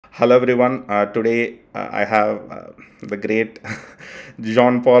Hello everyone. Today I have the great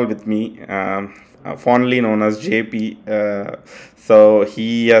John Paul with me, fondly known as JP. So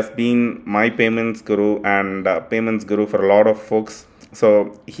he has been my payments guru and payments guru for a lot of folks.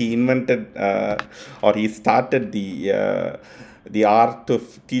 So he invented or he started the art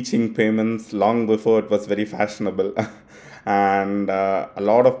of teaching payments long before it was very fashionable. And a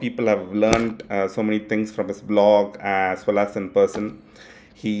lot of people have learned so many things from his blog as well as in person.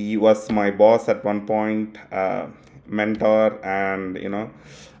 He was my boss at one point, mentor, and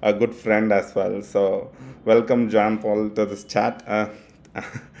a good friend as well. So welcome John Paul to this chat.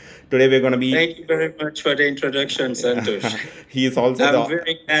 Today we're going to be. Thank you very much for the introduction, Santosh. He is also I'm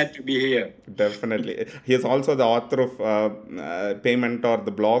very glad to be here. Definitely. He is also the author of Paymentor,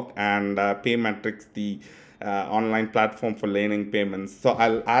 the blog, and Paymetrics, the online platform for learning payments. So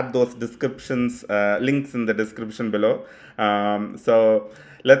I'll add those descriptions, links in the description below. So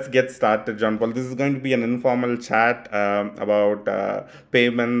let's get started, John Paul. This is going to be an informal chat about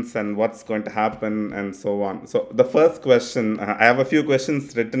payments and what's going to happen and so on. So the first question, I have a few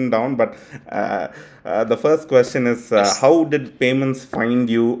questions written down, but the first question is, how did payments find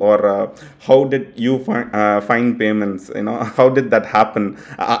you, or how did you find payments? How did that happen?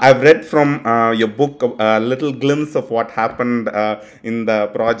 I've read from your book a little glimpse of what happened in the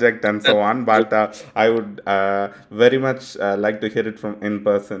project and so on, but I would very much like to hear it from in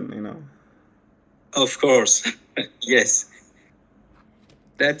person. Of course, yes.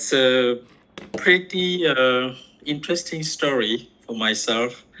 That's a pretty interesting story for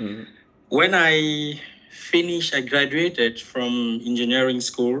myself. Mm-hmm. When I graduated from engineering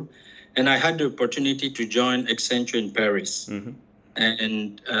school, and I had the opportunity to join Accenture in Paris. Mm-hmm.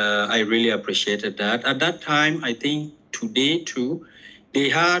 And I really appreciated that. At that time, I think today too, they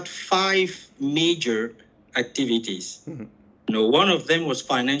had 5 major activities. Mm-hmm. One of them was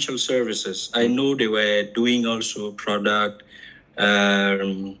financial services. I know they were doing also product,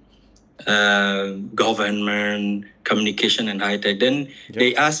 government, communication, and high tech. Then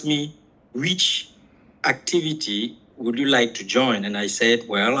they asked me, which activity would you like to join? And I said,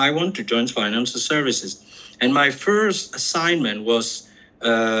 well, I want to join financial services. And my first assignment was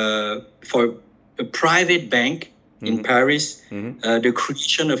for a private bank in Paris, the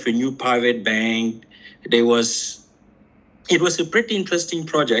creation of a new private bank. It was a pretty interesting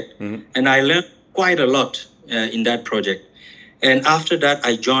project, and I learned quite a lot in that project. And after that,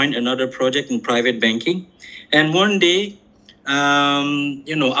 I joined another project in private banking. And one day,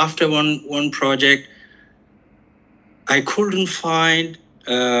 after one project, I couldn't find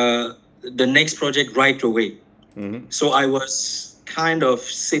the next project right away. So I was kind of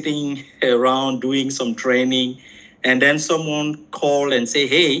sitting around doing some training, and then someone called and say,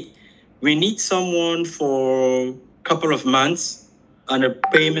 hey, we need someone for a couple of months on a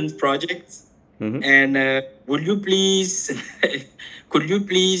payment project. And could you please,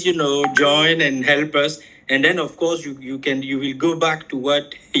 join and help us? And then, of course, you will go back to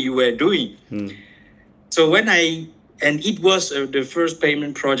what you were doing. So and it was the first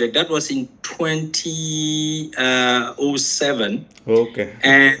payment project. That was in 2007. Okay.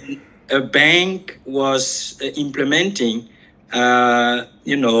 And a bank was implementing,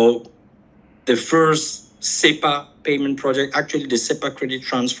 the first SEPA payment project, actually the SEPA credit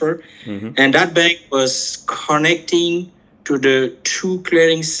transfer. And that bank was connecting to the 2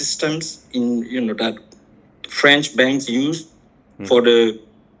 clearing systems that French banks use for the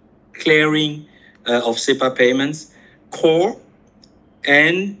clearing of SEPA payments. Core,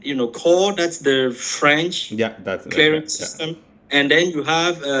 and Core, that's the French clearing system. And then you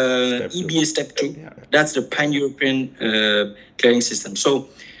have EBA Step 2. That's the pan-European clearing system. So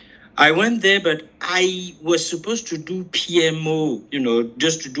I went there, but I was supposed to do PMO,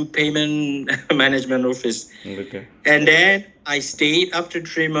 just to do payment management office. Okay. And then I stayed. After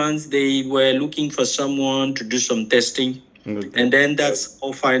 3 months, they were looking for someone to do some testing. Okay. And then that's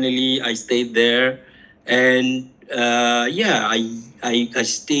how finally I stayed there. And I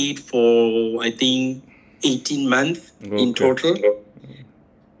stayed for, I think, 18 months in total.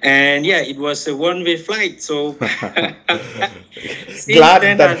 And it was a one-way flight. So glad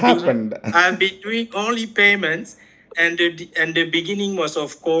that happened. I've been doing only payments. And the beginning was,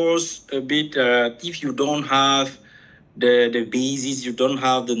 of course, a bit, if you don't have the basis, you don't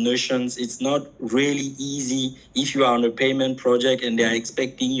have the notions, it's not really easy if you are on a payment project and they are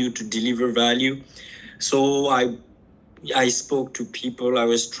expecting you to deliver value. So I spoke to people, I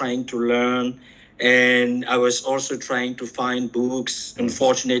was trying to learn, and I was also trying to find books.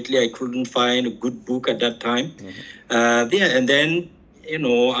 Unfortunately, I couldn't find a good book at that time. And then,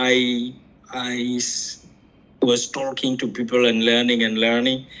 I was talking to people and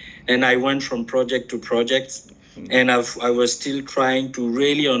learning. And I went from project to project, and I was still trying to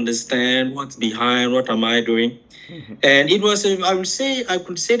really understand what's behind, what am I doing. And it was, I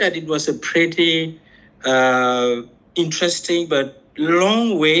could say that it was a pretty interesting but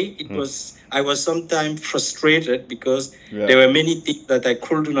long way. I was sometimes frustrated because there were many things that I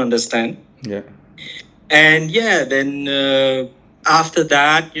couldn't understand. Yeah. And then after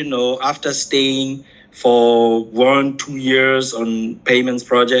that, after staying for 1-2 years on payments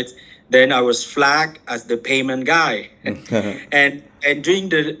projects, then I was flagged as the payment guy. and during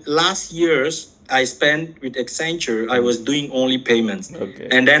the last years I spent with Accenture, I was doing only payments. Okay.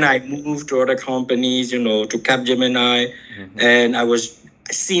 And then I moved to other companies, to Capgemini, and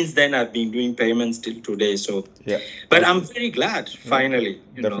since then I've been doing payments till today. So, but I'm very glad. Finally,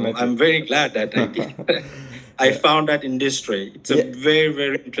 I'm very glad that I did. I found that industry. It's a very,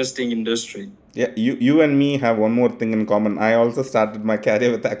 very interesting industry. Yeah, you and me have one more thing in common. I also started my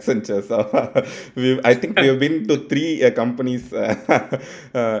career with Accenture, so I think we have been to 3 companies. That's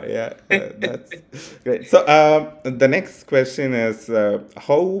great. So the next question is,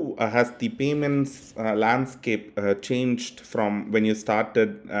 how has the payments landscape changed from when you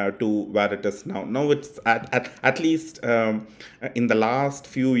started to where it is now? Now it's at least in the last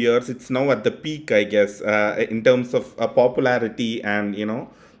few years, it's now at the peak, I guess, in terms of popularity and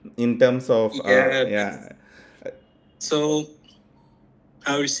in terms of So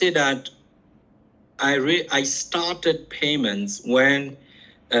I would say that I started payments when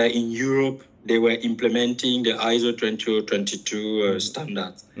in Europe they were implementing the ISO20022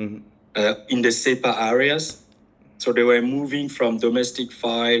 standards in the SEPA areas. So they were moving from domestic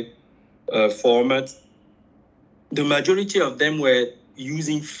file formats. The majority of them were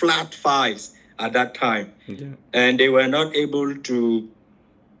using flat files at that time, and they were not able to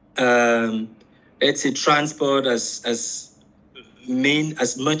let's say transport as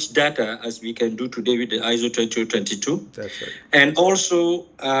much data as we can do today with the ISO20022. That's right. And also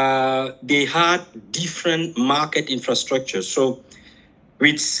they had different market infrastructures. So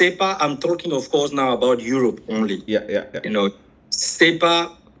with SEPA, I'm talking of course now about Europe only.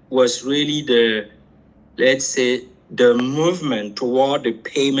 SEPA was really the movement toward the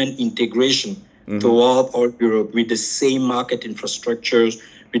payment integration toward all Europe with the same market infrastructures,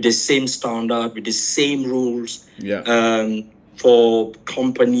 with the same standard, with the same rules for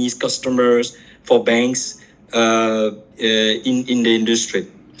companies, customers, for banks in the industry.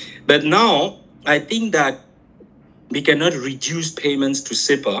 But now I think that we cannot reduce payments to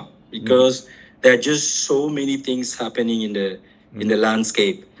SEPA because there are just so many things happening in the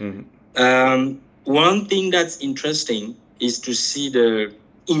landscape. One thing that's interesting is to see the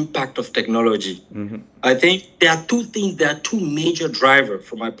impact of technology. I think there are 2 things, there are 2 major drivers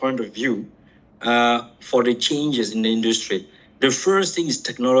from my point of view for the changes in the industry. The first thing is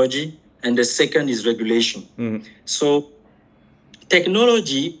technology, and the second is regulation. So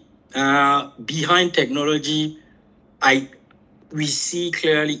technology, behind technology, we see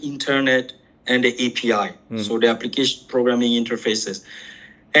clearly internet and the API, so the application programming interfaces.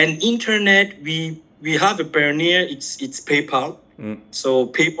 And internet, we have a pioneer, it's PayPal. So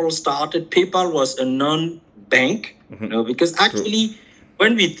PayPal was a non-bank, because actually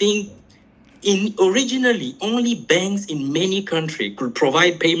when we think originally only banks in many countries could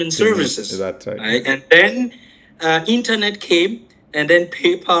provide payment services. That's right. And then internet came, and then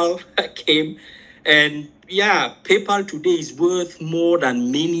PayPal came, and PayPal today is worth more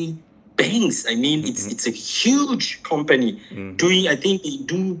than many banks. I mean, it's a huge company doing, I think they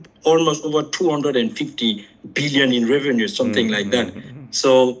do almost over 250 billion in revenue, something like that.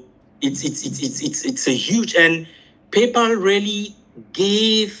 So it's a huge, and PayPal really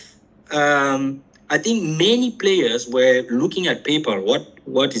gave, I think many players were looking at PayPal.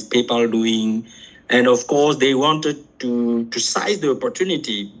 What is PayPal doing? And of course, they wanted to size the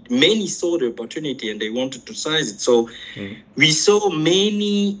opportunity. Many saw the opportunity and they wanted to size it. So we saw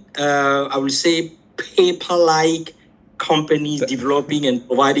many, I would say, PayPal-like companies developing and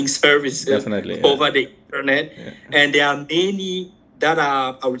providing services over the internet. And there are many that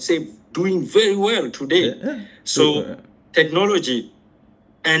are, I would say, doing very well today. So technology.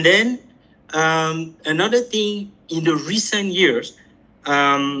 And then another thing in the recent years,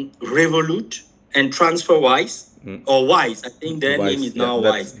 Revolut and TransferWise, or Wise, I think their name is now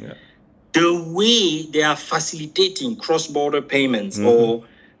Wise. The way they are facilitating cross-border payments, or,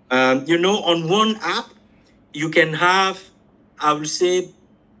 on one app, you can have, I would say,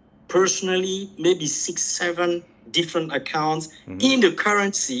 personally, maybe 6-7 different accounts in the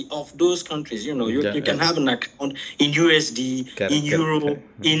currency of those countries. You know, you can have an account in USD, in Euro,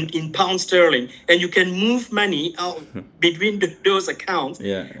 in pound sterling, and you can move money out between those accounts.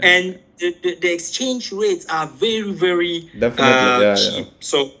 And the exchange rates are very, very cheap.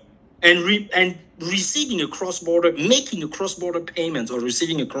 So, and receiving a cross-border, making a cross-border payment or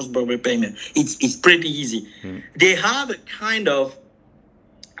receiving a cross-border payment, it's pretty easy. They have a kind of,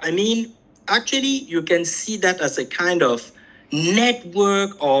 I mean, actually, you can see that as a kind of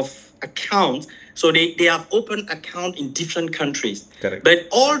network of accounts. So they have open account in different countries. Correct. But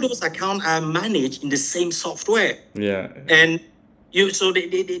all those accounts are managed in the same software. And so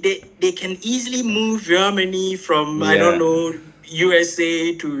they can easily move your money from, I don't know,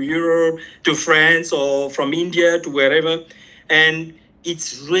 USA to Europe to France, or from India to wherever. And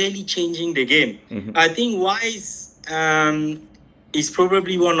it's really changing the game. I think Wise is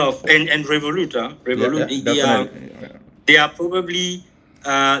probably one of, and Revolut, they are probably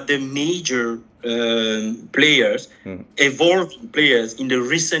the major players, evolving players in the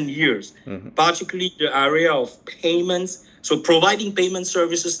recent years, particularly the area of payments. So providing payment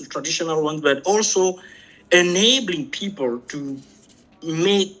services, the traditional ones, but also enabling people to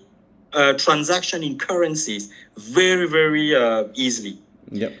make transaction in currencies very, very easily.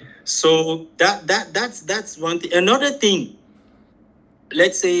 So that's one thing. Another thing,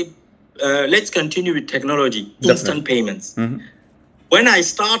 let's say, let's continue with technology, instant payments. When I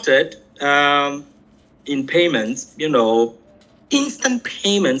started in payments, you know, instant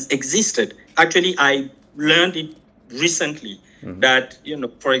payments existed. Actually, I learned it recently that, you know,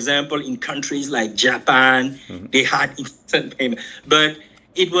 for example, in countries like Japan, they had instant payment, but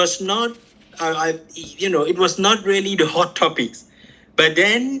it was not, it was not really the hot topics. But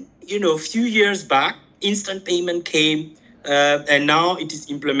then, you know, a few years back, instant payment came, and now it is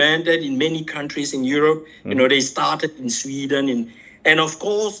implemented in many countries in Europe. You know, they started in Sweden, and of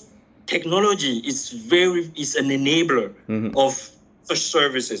course, technology is an enabler of such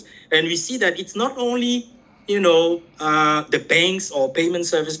services. And we see that it's not only, you know, the banks or payment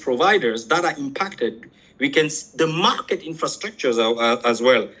service providers that are impacted. We can the market infrastructures as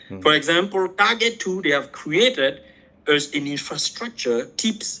well. For example, Target 2, they have created as an infrastructure,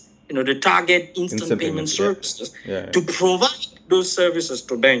 TIPS, you know, the Target instant payment services, to provide those services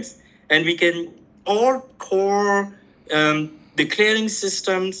to banks. And we can all core, the clearing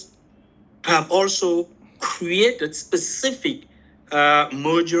systems have also created specific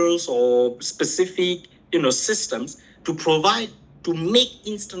modules or specific, you know, systems to provide, to make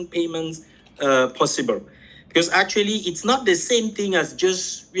instant payments possible. Because actually it's not the same thing as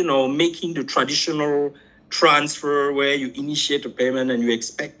just, you know, making the traditional transfer where you initiate a payment and you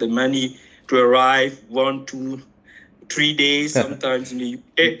expect the money to arrive 1, 2, 3 days, sometimes in the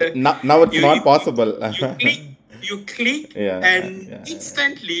UK. Now it's not possible. You click and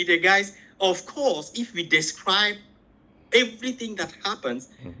instantly the guys, of course, if we describe everything that happens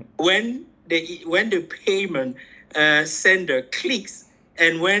when the payment sender clicks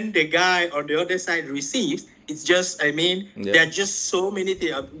and when the guy on the other side receives, it's just, I mean, there are just so many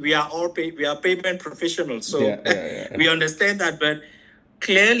things. We are payment professionals, so we understand that. But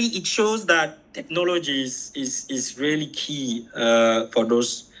clearly, it shows that technology is really key for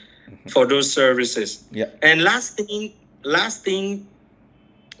those services. And last thing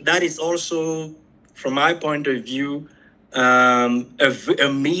that is also, from my point of view, a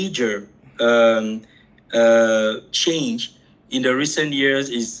major change in the recent years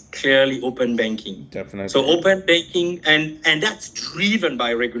is clearly open banking. Definitely. So open banking, and that's driven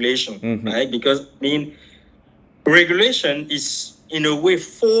by regulation, right? Because, I mean, regulation is in a way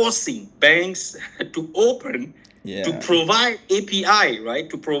forcing banks to open, to provide API, right?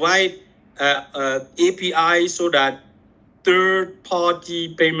 To provide API so that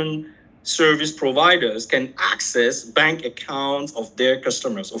third-party payment service providers can access bank accounts of their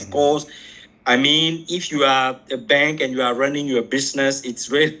customers. Of course, I mean, if you are a bank and you are running your business, it's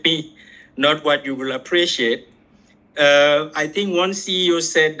really not what you will appreciate. I think one CEO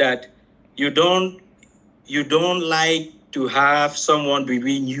said that you don't like to have someone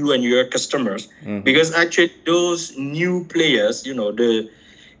between you and your customers, because actually those new players, you know,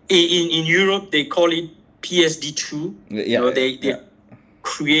 in Europe they call it PSD2. They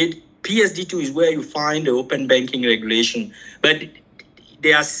create PSD2 is where you find the open banking regulation, but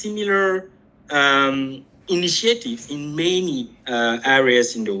there are similar initiatives in many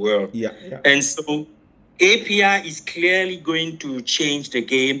areas in the world. And so API is clearly going to change the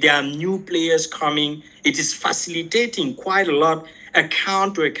game. There are new players coming. It is facilitating quite a lot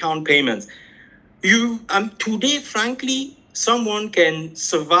account-to-account payments. Today, frankly, someone can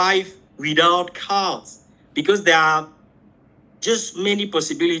survive without cards, because there are just many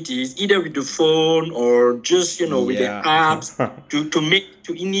possibilities, either with the phone or just with the apps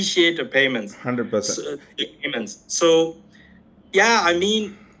to initiate the payments. 100%. Payments. So yeah, I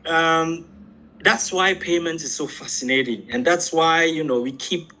mean, that's why payments is so fascinating, and that's why we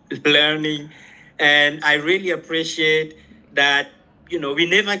keep learning, and I really appreciate that we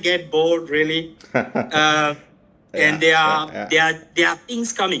never get bored really. And there are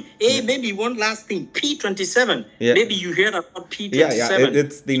things coming. Hey, maybe one last thing. P27. Yeah. Maybe you heard about P27. Yeah.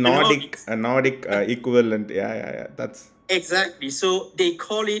 It's the Nordic equivalent. Yeah. That's exactly. So they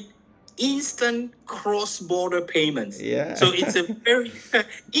call it instant cross-border payments. Yeah. So it's a very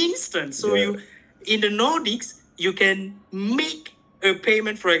instant. So in the Nordics, you can make a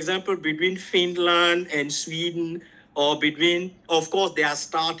payment, for example, between Finland and Sweden, or between, of course, they are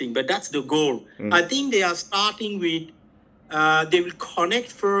starting, but that's the goal. I think they are starting with, they will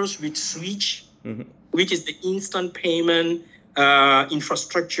connect first with Switch, which is the instant payment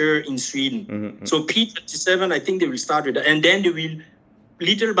infrastructure in Sweden. So P27, I think they will start with that. And then they will,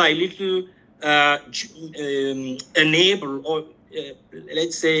 little by little, enable or,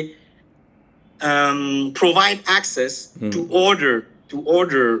 let's say, provide access to order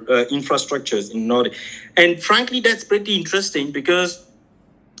infrastructures in Nordic. And frankly, that's pretty interesting because,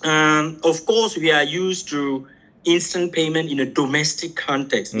 of course, we are used to instant payment in a domestic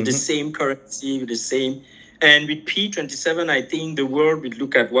context with the same currency, with the same. And with P27, I think the world will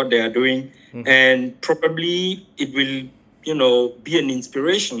look at what they are doing, and probably it will, be an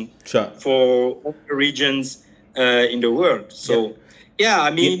inspiration for all the regions in the world. So, yeah,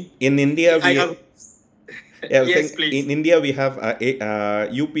 I mean, in India, yes, please. In India, we have a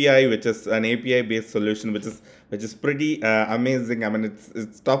UPI, which is an API-based solution, which is pretty amazing. I mean,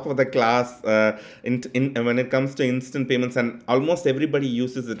 it's top of the class when it comes to instant payments, and almost everybody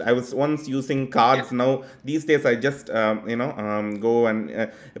uses it. I was once using cards. Now these days, I just go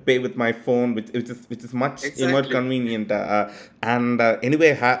and pay with my phone, which is much more convenient.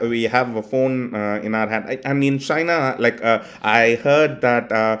 Anyway, we have a phone in our hand. And in China, I heard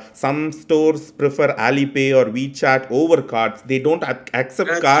that some stores prefer Alipay or WeChat over cards. They don't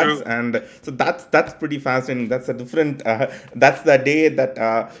accept cards, and so that's pretty fascinating. That's a different. That's the day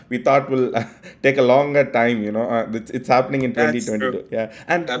that we thought will take a longer time. It's happening in 2022. Yeah,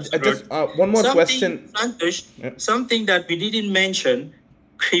 and just one more question. Santosh, something that we didn't mention.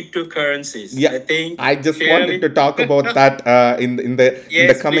 Cryptocurrencies. Yeah, I just wanted to talk about that in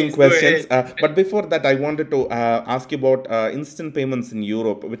the coming questions. But before that, I wanted to ask you about instant payments in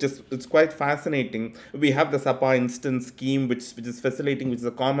Europe, it's quite fascinating. We have the SEPA instant scheme, which is facilitating, which is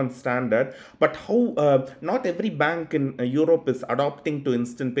a common standard. But how not every bank in Europe is adopting to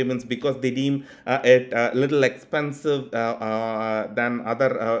instant payments because they deem it a little expensive than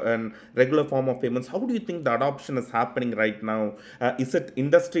other regular form of payments. How do you think the adoption is happening right now? Is it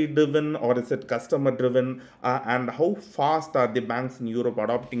industry driven or is it customer driven, and how fast are the banks in Europe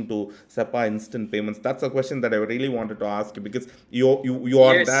adopting to SEPA instant payments? That's a question that I really wanted to ask you, because you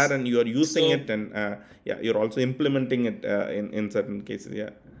are there and you are using it, and you're also implementing it in certain cases.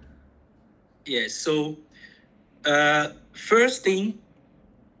 Yes. So first thing,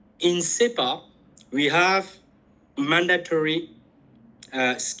 in SEPA we have mandatory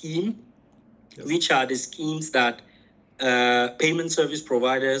scheme, which are the schemes that payment service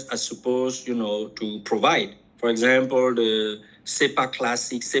providers are supposed, to provide. For example, the SEPA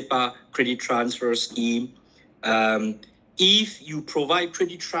Classic, SEPA Credit Transfer Scheme. If you provide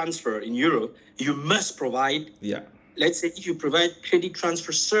credit transfer in Europe, you must provide. Let's say if you provide credit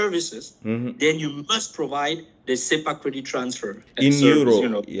transfer services, then you must provide the SEPA credit transfer in service,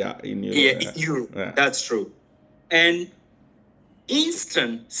 Europe. In Europe. In Europe. That's true. And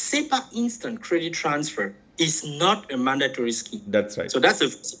SEPA instant credit transfer is not a mandatory scheme. That's right. So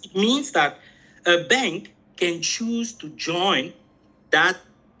it means that a bank can choose to join that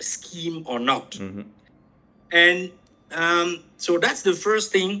scheme or not. And so that's the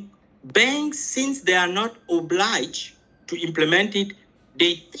first thing. Banks, since they are not obliged to implement it,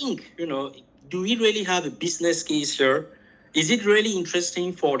 they think, do we really have a business case here? Is it really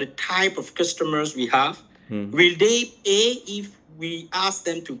interesting for the type of customers we have? Will they pay if we ask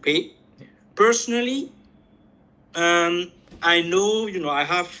them to pay? Personally, I know, I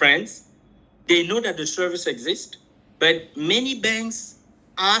have friends, they know that the service exists, but many banks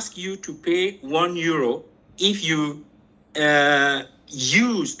ask you to pay €1 if you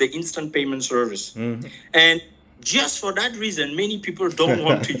use the instant payment service. And just for that reason, many people don't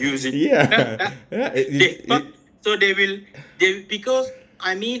want to use it. So they will, because,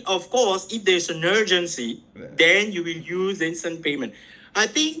 of course, if there's an urgency, then you will use instant payment. I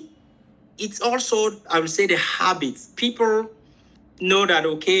think it's also, I would say, the habits. People know that,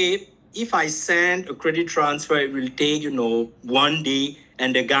 okay, if I send a credit transfer, it will take, 1 day,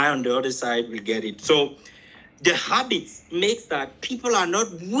 and the guy on the other side will get it. So the habits makes that people are not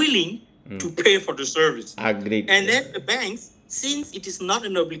willing to pay for the service. Agreed. And then the banks, since it is not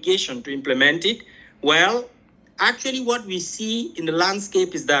an obligation to implement it, well, actually what we see in the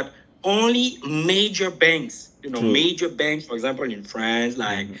landscape is that only major banks, major banks, for example, in France,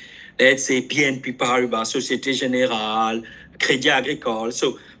 like, let's say, BNP Paribas, Société Générale, Crédit Agricole.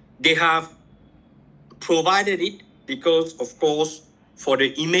 So they have provided it because, of course, for the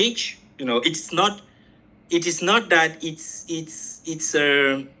image, it is not that it's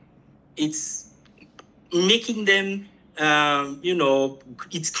making them,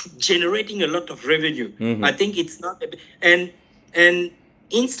 it's generating a lot of revenue. I think it's not, and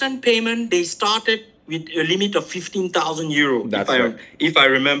instant payment, they started with a limit of 15,000 euro. If I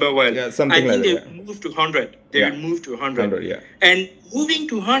remember well. Yeah, something I think like that. they will move to 100. They will move to 100. Yeah. And moving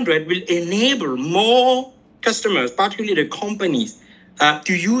to 100 will enable more customers, particularly the companies,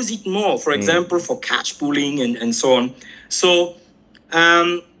 to use it more, for example, for cash pooling and so on. So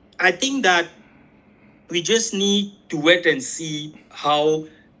I think that we just need to wait and see how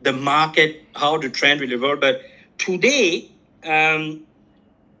the trend will evolve. But today,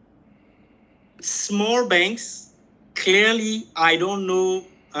 small banks, clearly, I don't know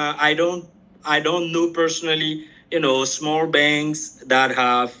personally, small banks that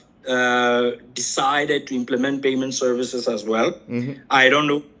have decided to implement payment services as well. I don't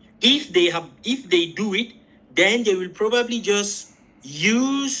know if they do it, then they will probably just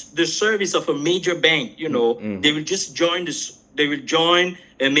use the service of a major bank. They will just join they will join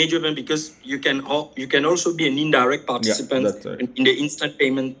a major bank, because you can also be an indirect participant in the instant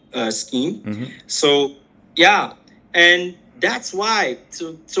payment scheme. So and that's why.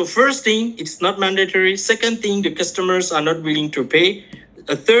 So first thing, it's not mandatory. Second thing, the customers are not willing to pay.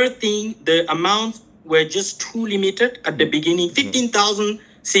 A third thing, the amounts were just too limited at the beginning. 15,000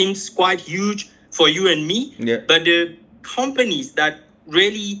 seems quite huge for you and me. But the companies that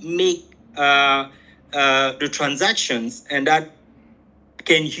really make the transactions and that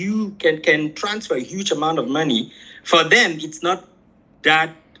can transfer a huge amount of money, for them it's not that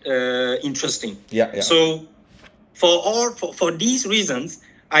interesting. So for these reasons,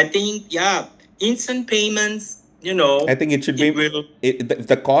 I think instant payments, I think it should if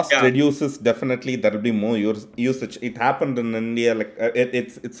the cost reduces, definitely there will be more usage. It happened in India, like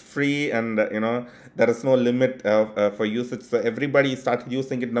it's free, and there is no limit for usage, so everybody started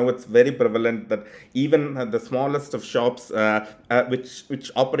using it. Now it's very prevalent that even the smallest of shops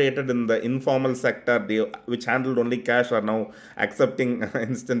which operated in the informal sector, which handled only cash, are now accepting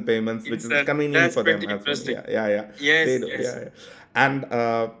instant payments, which is convenient for them as well. Yes. And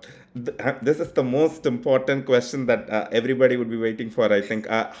this is the most important question that everybody would be waiting for, I think.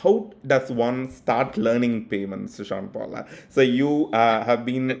 How does one start learning payments, Jean-Paul? So you have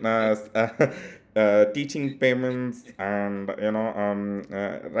been teaching payments and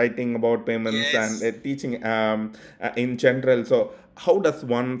writing about payments and teaching in general. So how does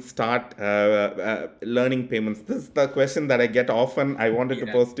one start learning payments? This is the question that I get often. I wanted to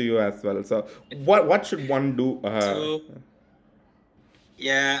pose to you as well. So what should one do?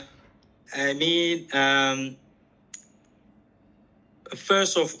 I mean,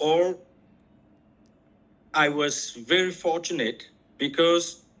 first of all, I was very fortunate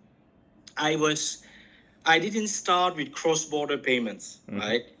because I didn't start with cross-border payments,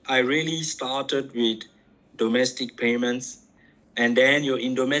 right? I really started with domestic payments. And then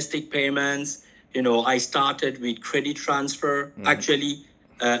in domestic payments, I started with credit transfer, actually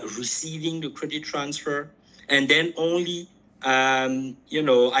receiving the credit transfer. And then only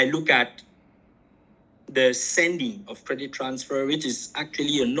I look at the sending of credit transfer, which is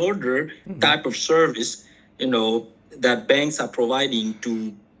actually another type of service, that banks are providing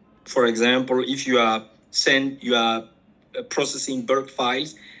to, for example, if you are processing bulk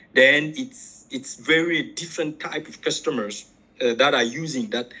files, then it's very different type of customers that are using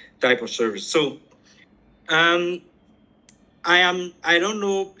that type of service. So, I don't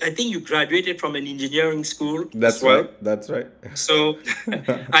know, I think you graduated from an engineering school as well. That's right. So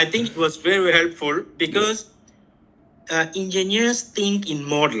I think it was very helpful because engineers think in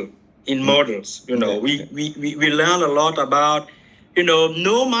models. We learn a lot about,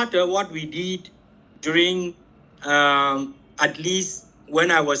 no matter what we did during, at least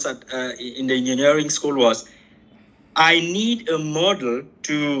when I was in the engineering school, was I need a model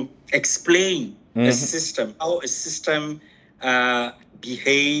to explain a system, how a system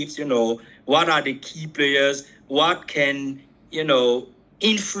behaves, what are the key players, what can,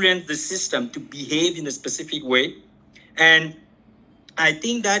 influence the system to behave in a specific way. And I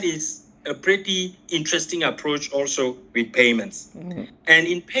think that is a pretty interesting approach also with payments. And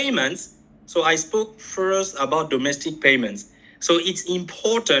in payments, so I spoke first about domestic payments. So it's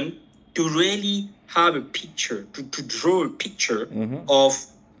important to really have a picture, to draw a picture of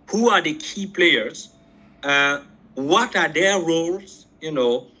who are the key players, what are their roles,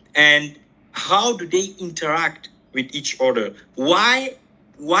 and how do they interact with each other? Why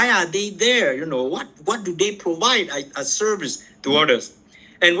are they there? What do they provide as service to others?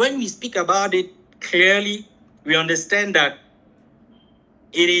 And when we speak about it clearly, we understand that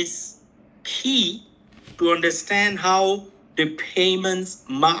it is key to understand how the payments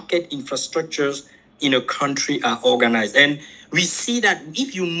market infrastructures in a country are organized. And we see that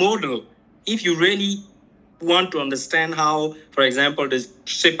if you really want to understand how, for example, the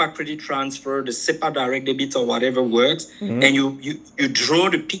SEPA credit transfer, the SEPA direct debit or whatever works, and you draw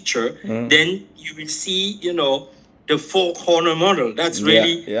the picture, then you will see, the four-corner model. That's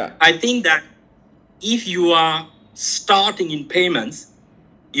really, I think that if you are starting in payments,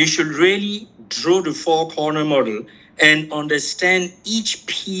 you should really draw the four-corner model and understand each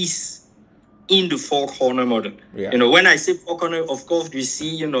piece in the four-corner model. When I say four-corner, of course, we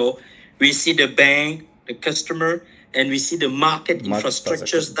see the bank, the customer, and we see the market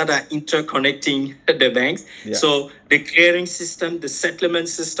infrastructures that are interconnecting the banks. So the clearing system, the settlement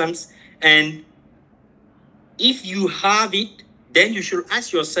systems, and if you have it, then you should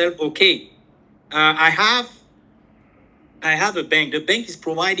ask yourself, okay, I have a bank. The bank is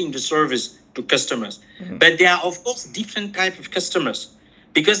providing the service to customers, but there are, of course, different types of customers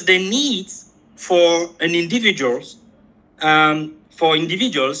because the needs for individuals are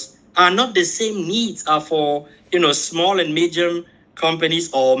not the same needs are for small and medium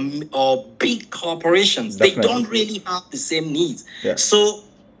companies or big corporations. Definitely. They don't really have the same needs. So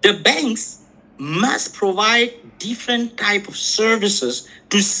the banks must provide different type of services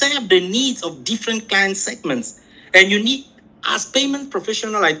to serve the needs of different client segments. And you need, as payment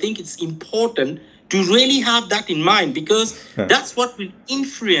professional, I think it's important to really have that in mind because that's what will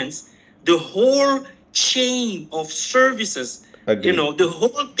influence the whole chain of services. The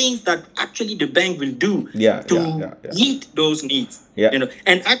whole things that actually the bank will do to meet those needs. And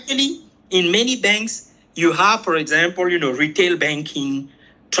actually, in many banks, you have, for example, retail banking,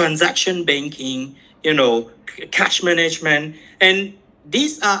 transaction banking, cash management, and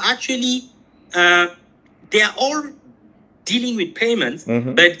these are actually they are all dealing with payments,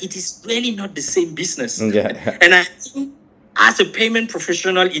 but it is really not the same business. And I think as a payment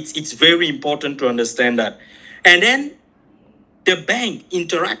professional, it's very important to understand that. And then the bank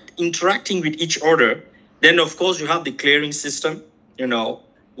interacting with each other, then of course you have the clearing system,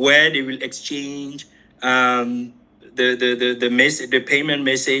 where they will exchange the message, the payment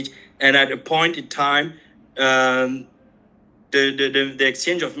message, and at a point in time, the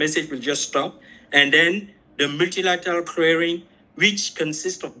exchange of message will just stop, and then the multilateral clearing, which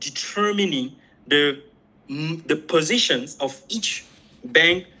consists of determining the positions of each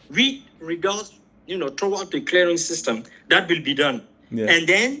bank with regards throughout the clearing system, that will be done. And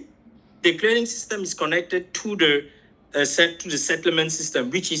then the clearing system is connected to the settlement system,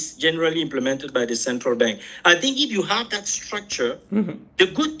 which is generally implemented by the central bank. I think if you have that structure, the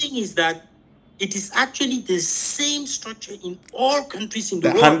good thing is that it is actually the same structure in all countries in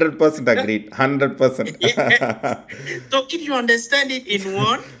the world. 100% agreed. 100%. So if you understand it in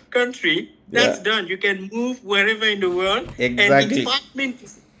one country, that's done. You can move wherever in the world. Exactly. And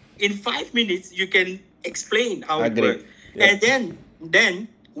in 5 minutes, you can explain how it works. And then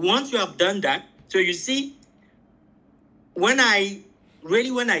once you have done that, so you see, when I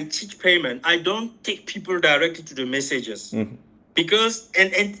teach payment, I don't take people directly to the messages because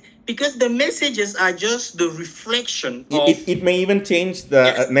the messages are just the reflection of... It may even change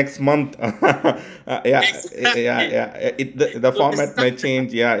the next month. The format may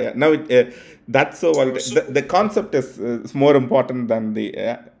change. Now that's so. The concept is more important than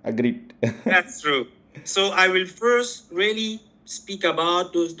the agreed. That's true. So I will first really speak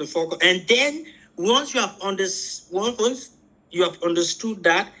about the focus, and then once you have understood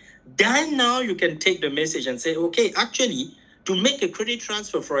that, then now you can take the message and say, okay, actually, to make a credit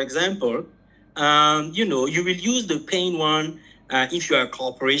transfer, for example, you will use the paying one. If you are a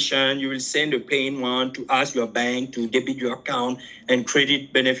corporation, you will send a paying one to ask your bank to debit your account and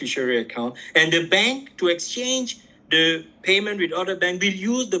credit beneficiary account. And the bank, to exchange the payment with other bank, will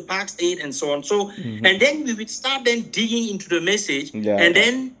use the Pax 8 and so on. So, and then we will start then digging into the message, and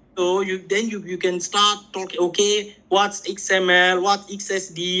then you can start talking, okay, what's XML, what's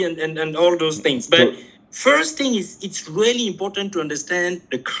XSD, and all those things. But First thing is, it's really important to understand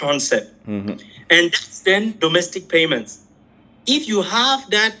the concept. And that's then domestic payments. If you have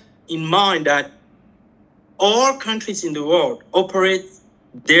that in mind, that all countries in the world operate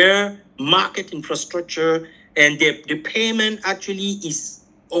their market infrastructure and the payment actually is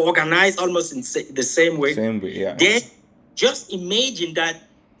organized almost in the same way. Then just imagine that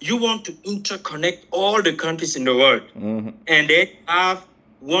you want to interconnect all the countries in the world, and then have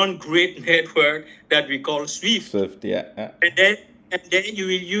one great network that we call SWIFT. And then you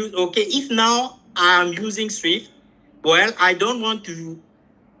will use, okay, if now I'm using SWIFT, well, I don't want to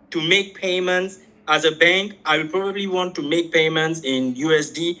make payments as a bank. I will probably want to make payments in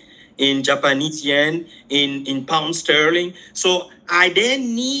USD, in Japanese yen, in pound sterling. So I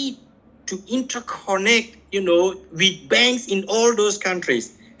then need to interconnect, with banks in all those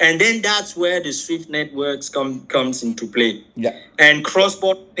countries. And then that's where the SWIFT networks comes into play. And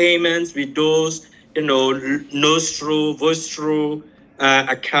cross-border payments with those, Nostro, Vostro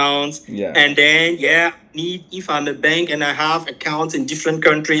accounts. And then, if I'm a bank and I have accounts in different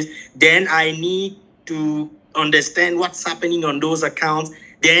countries, then I need to understand what's happening on those accounts.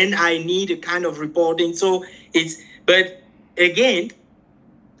 Then I need a kind of reporting. So but again,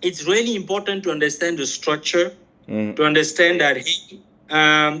 it's really important to understand the structure, to understand that,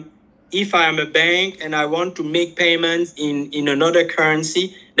 if I am a bank and I want to make payments in another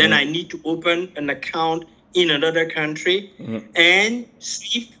currency, then I need to open an account in another country. And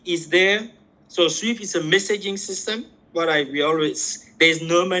SWIFT is there. So SWIFT is a messaging system. There's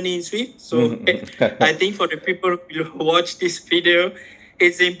no money in SWIFT. So I think for the people who watch this video,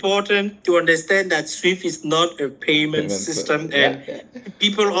 it's important to understand that SWIFT is not a payment system. And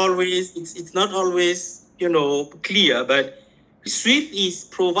people always, it's not always, clear, but SWIFT is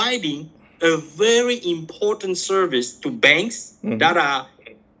providing a very important service to banks that are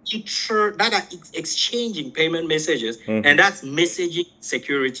exchanging payment messages, and that's messaging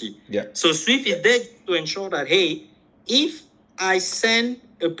security. So SWIFT is there to ensure that, hey, if I send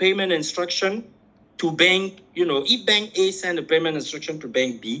a payment instruction to bank, if bank A send a payment instruction to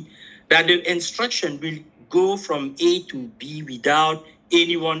bank B, that the instruction will go from A to B without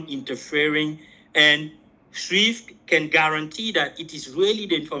anyone interfering, and SWIFT can guarantee that it is really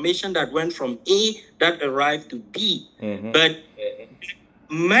the information that went from A that arrived to B. But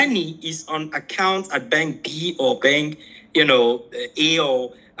money is on accounts at bank B or bank, A,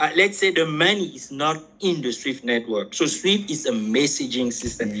 or let's say the money is not in the SWIFT network. So SWIFT is a messaging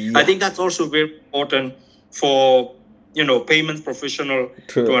system. I think that's also very important for payments professional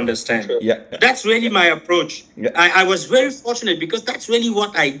to understand. That's really my approach. I was very fortunate because that's really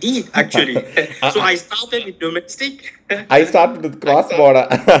what I did actually. So I started with domestic. I started with cross-border.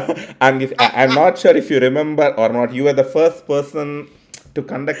 And I'm not sure if you remember or not, you were the first person to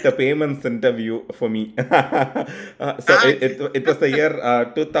conduct a payments interview for me. It was the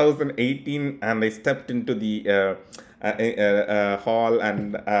year 2018, and I stepped into the hall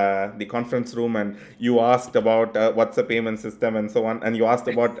and the conference room, and you asked about what's a payment system and so on, and you asked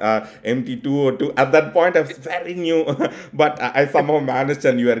about MT202. At that point, I was very new, but I somehow managed,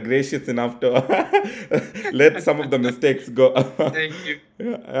 and you were gracious enough to let some of the mistakes go. Thank you.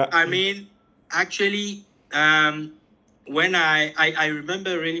 I mean, actually, when I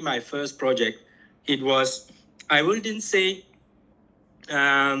remember really my first project, it was, I wouldn't say,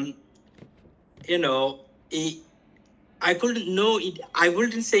 I couldn't know it. I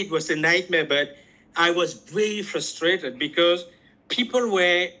wouldn't say it was a nightmare, but I was very frustrated because people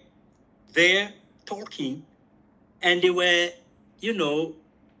were there talking and they were,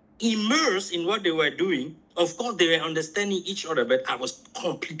 immersed in what they were doing. Of course, they were understanding each other, but I was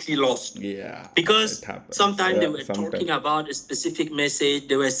completely lost. Because sometimes they were talking about a specific message.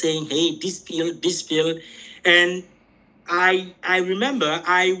 They were saying, hey, this field. And I remember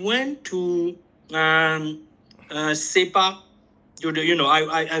I went to SEPA,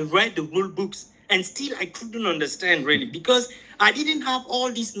 I read the rule books, and still I couldn't understand really, because I didn't have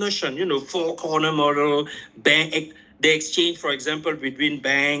all this notion, four-corner model, the exchange, for example, between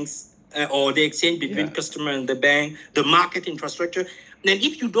banks, or the exchange between customer and the bank, the market infrastructure. Then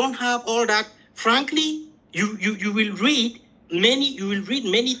if you don't have all that, frankly, you will read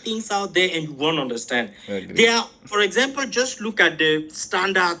many things out there and you won't understand. There are, for example, just look at the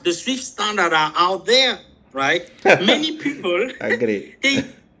standard, the SWIFT standard are out there. Right? Many people agree. It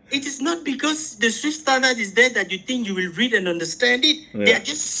is not because the SWIFT standard is there that you think you will read and understand it. There are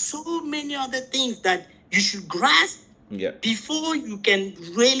just so many other things that you should grasp before you can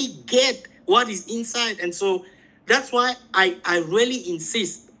really get what is inside. And so that's why I really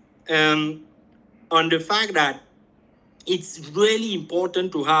insist on the fact that it's really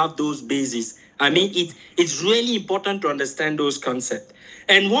important to have those bases. I mean, it's really important to understand those concepts.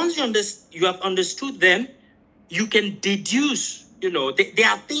 And once you have understood them, you can deduce, there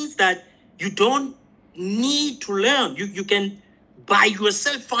are things that you don't need to learn. You can by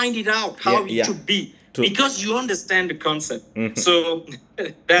yourself find it out how it should be. True. Because you understand the concept. So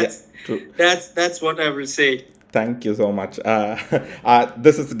that's what I will say. Thank you so much.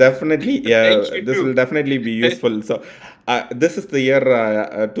 This is definitely this will definitely be useful. So this is the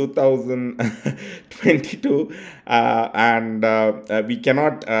year 2022, and we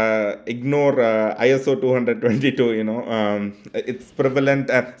cannot ignore ISO 20022. It's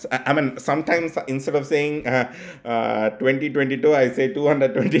prevalent. I mean, sometimes instead of saying 2022, I say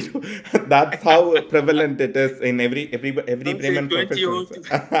 222. That's how prevalent it is in every payment profession.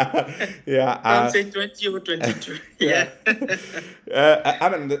 Yeah. Don't say 20 or 22. Yeah. I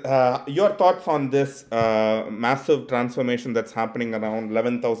mean, your thoughts on this massive transformation that's happening around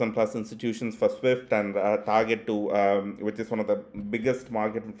 11,000 plus institutions for SWIFT and Target to, which is one of the biggest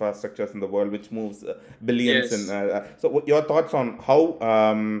market infrastructures in the world, which moves billions. Yes. So your thoughts on how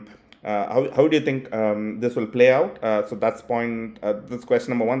do you think this will play out? So that's this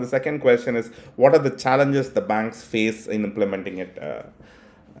question number one. The second question is, what are the challenges the banks face in implementing it?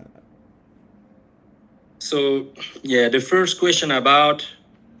 So, the first question about,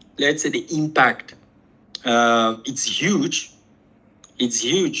 let's say, the impact. It's huge. It's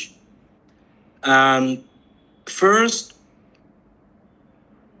huge. First,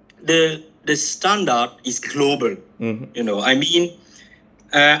 the standard is global. I mean,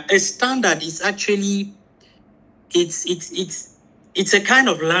 a standard is actually it's a kind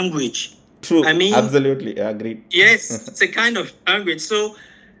of language. True. I mean, absolutely, I agree. Yes, it's a kind of language. So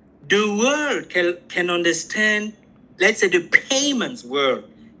the world can understand. Let's say the payments world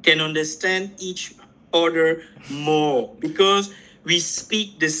can understand each other more because we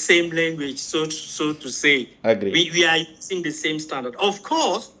speak the same language, so to say. Agree. We are using the same standard. Of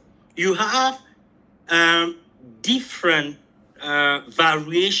course, you have different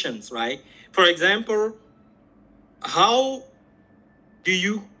variations, right? For example, how do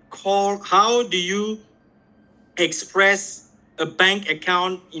you express a bank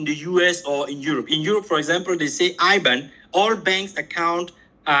account in the US or in Europe? In Europe, for example, they say IBAN. All banks account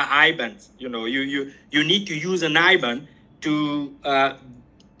are IBANs. You need to use an IBAN to,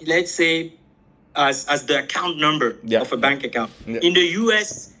 let's say, as the account number of a bank account. Yeah. In the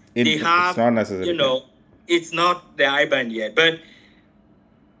US, they have, it's not necessary. It's not the IBAN yet, but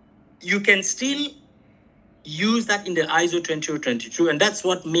you can still use that in the ISO 20022, and that's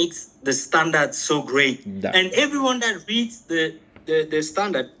what makes the standard so great. And everyone that reads the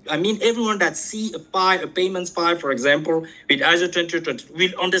standard, I mean, everyone that see a payments file, for example, with ISO 20022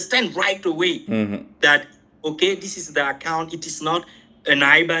 will understand right away that, okay, this is the account, it is not an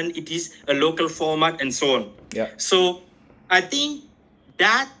IBAN, it is a local format, and so on. Yeah. So I think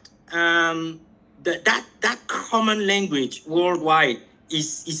that that common language worldwide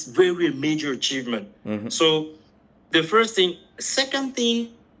is very major achievement. So the first thing. Second thing,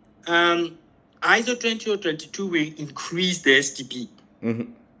 ISO 20022 will increase the STP.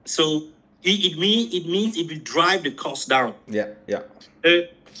 So it means it will drive the cost down. Yeah.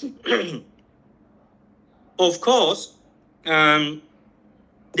 Of course,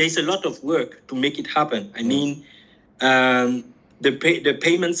 there's a lot of work to make it happen. I mean, the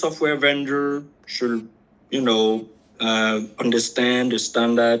payment software vendor should, understand the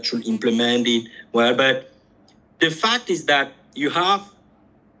standard, should implement it well. But the fact is that you have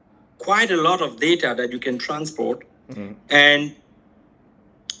quite a lot of data that you can transport, and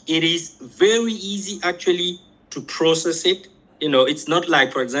it is very easy actually to process it. It's not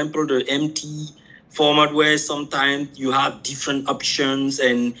like, for example, the MT format where sometimes you have different options,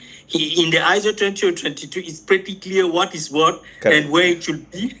 and in the ISO 20022 it's pretty clear what is what. Correct. And where it should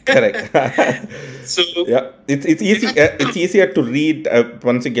be. Correct. So yeah, it's easy. It's easier to read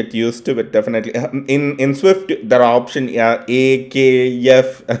once you get used to it. Definitely. In Swift there are option A, K,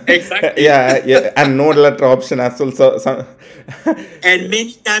 F. Exactly. yeah, and no letter option as well. So and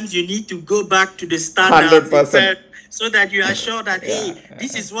many times you need to go back to the standard 100%. So that you are sure that, hey,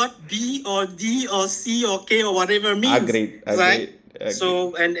 this is what B or D or C or K or whatever means. Agreed. Right?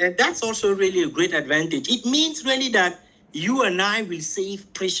 So, and that's also really a great advantage. It means really that you and I will save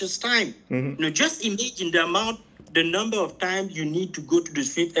precious time. Just imagine the number of times you need to go to the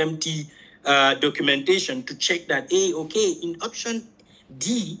Swift MT documentation to check that, hey, okay, in option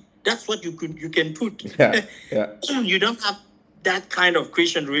D, that's what you can put. Yeah. You don't have that kind of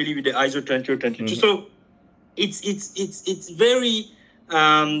question really with the ISO 20022. So it's very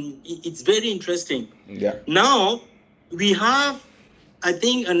interesting. Yeah. Now, we have, I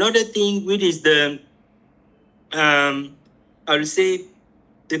think, another thing, which is the, I would say,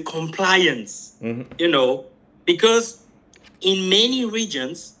 the compliance, because in many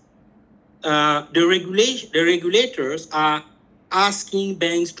regions, the regulators are asking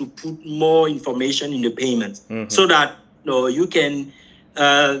banks to put more information in the payments, so that you can,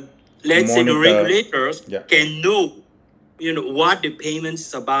 let's say, the regulators can know, what the payments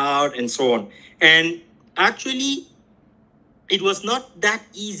is about and so on. And actually, it was not that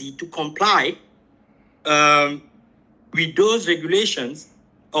easy to comply with those regulations.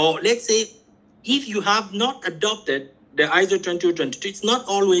 Or let's say, if you have not adopted the ISO 20022, it's not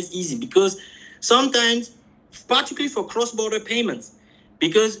always easy, because sometimes, particularly for cross-border payments,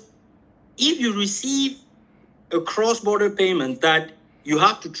 because if you receive a cross-border payment that you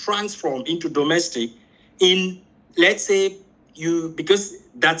have to transform into domestic, let's say because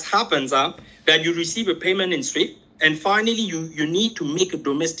that happens, that you receive a payment in SWIFT, and finally you need to make a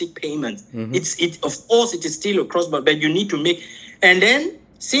domestic payment. Of course it is still a cross-border, but you need to make, and then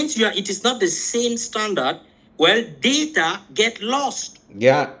since it is not the same standard, well, data get lost. You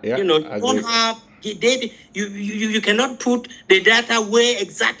don't have data. You cannot put the data where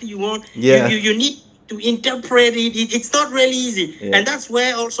exactly you want. You need to interpret it. It's not really easy. And that's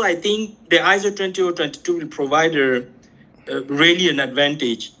where also I think the ISO 20022 will provide really an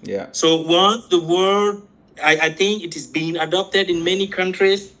advantage. So once the world, I think it is being adopted in many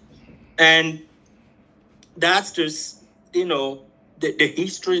countries, and that's just, the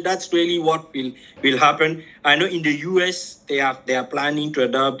history. That's really what will happen. I know in the US they are planning to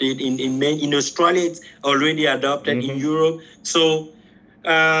adopt it. In Australia it's already adopted. In Europe. So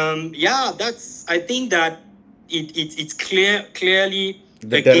that's, I think that it's clearly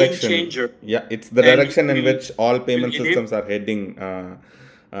the game changer. It's the direction in which all payment systems are heading to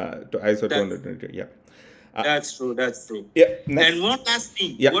ISO 20022. That's true. And one last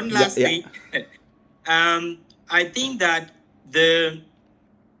thing. I think that the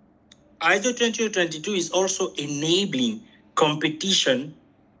ISO 20022 is also enabling competition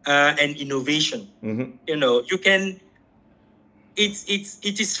and innovation. You can.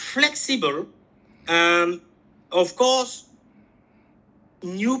 It is flexible. Of course,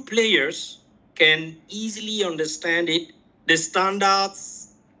 new players can easily understand it. The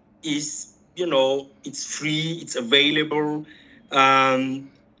standards is, it's free, it's available.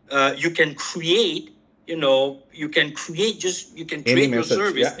 You can create. You can create your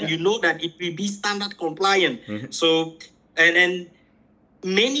service, and you know that it will be standard compliant. So, and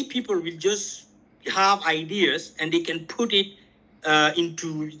many people will just have ideas, and they can put it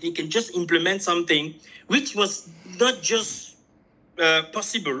they can just implement something which was not just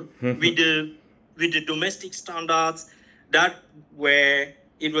possible with the domestic standards that where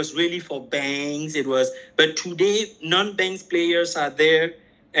it was really for banks. But today non-banks players are there,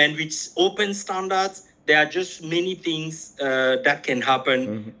 and with open standards, there are just many things that can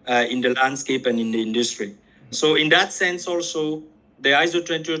happen in the landscape and in the industry. So in that sense also, the ISO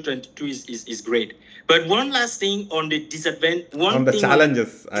 20022 is great. But one last thing on the disadvantage.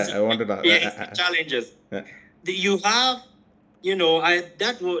 Challenges, I wanted to. Yes, challenges. You have,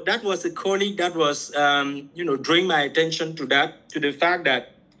 that was a colleague that was, drawing my attention to the fact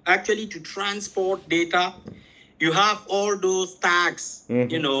that actually to transport data, you have all those tags,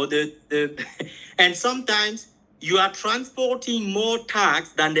 and sometimes you are transporting more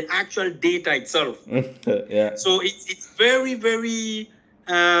tags than the actual data itself. So it's very, very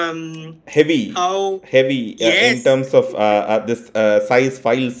heavy in terms of this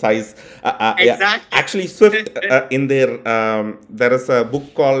file size. Exactly. Actually, Swift in there is a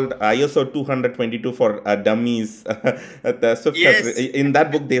book called ISO 20022 for dummies. The Swift in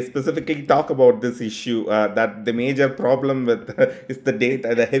that book they specifically talk about this issue, that the major problem with is the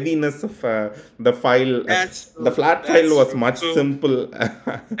data, the heaviness of the file. The flat file was much simple.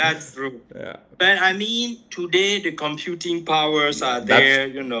 That's true. But I mean, today the computing powers are there.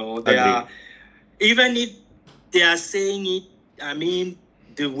 They are, even if they are saying it, I mean,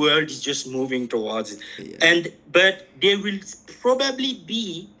 the world is just moving towards it. But there will probably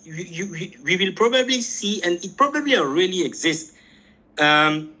be, we will probably see, and it probably already exists,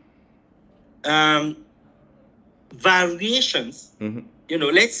 variations.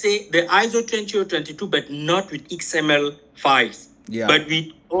 Let's say the ISO 20022, but not with XML files, but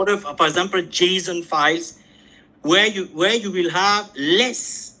with other, for example, JSON files, where you will have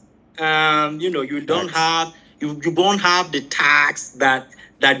less. You don't have you won't have the tags that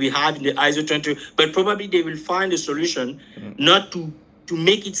we have in the ISO 200, but probably they will find a solution not to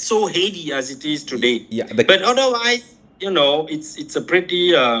make it so heavy as it is today. But otherwise, it's a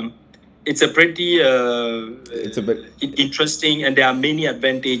pretty it's a pretty It's a bit interesting, and there are many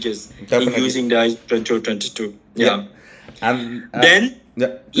advantages definitely in using the ISO 20022. yeah. And Then,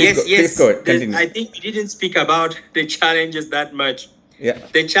 yeah, please go yes, ahead, continue. I think we didn't speak about the challenges that much. Yeah.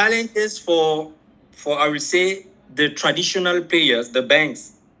 The challenges for I would say the traditional players, the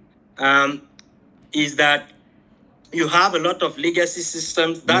banks, is that you have a lot of legacy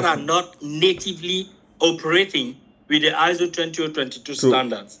systems that are not natively operating with the ISO 20022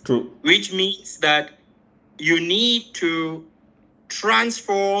 standards. True. Which means that you need to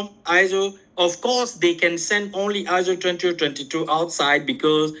transform ISO. Of course, they can send only ISO 20022 outside,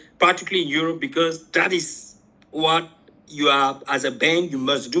 because particularly in Europe, because that is what you are as a bank you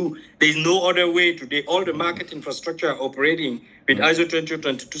must do. There's no other way today. All the market infrastructure are operating with ISO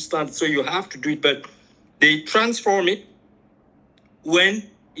 20022 standards, so you have to do it. But they transform it when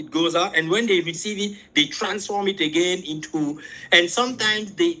it goes out, and when they receive it, they transform it again into, and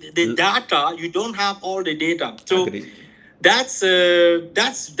sometimes the data, you don't have all the data. So Agreed. That's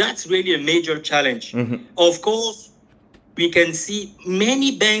really a major challenge. Of course, we can see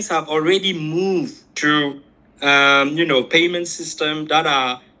many banks have already moved to payment systems that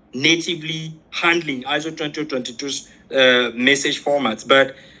are natively handling ISO 2022's message formats,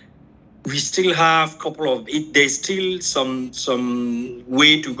 but we still have a couple of it. There's still some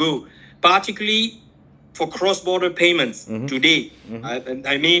way to go, particularly for cross-border payments today.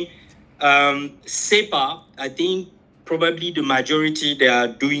 I mean, SEPA, I think probably the majority, they are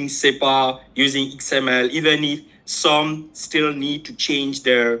doing SEPA using XML, even if some still need to change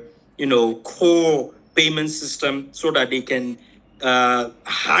their core payment system so that they can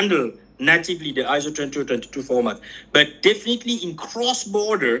handle natively the ISO 20022 format. But definitely in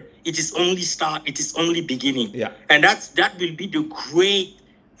cross-border, it is only beginning. Yeah. And that will be the great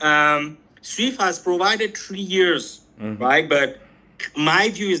SWIFT has provided 3 years, right? But my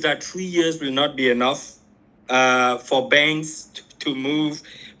view is that 3 years will not be enough for banks to move.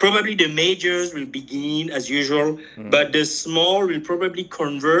 Probably the majors will begin as usual, but the small will probably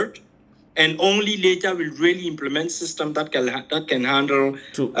convert, and only later will really implement systems that can handle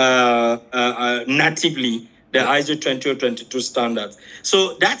natively the ISO 2022 standards.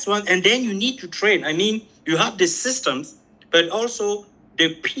 So that's one. And then you need to train. I mean, you have the systems, but also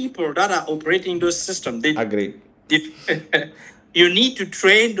the people that are operating those systems. Agreed. You need to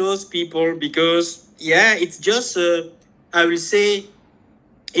train those people, because, it's just, I will say,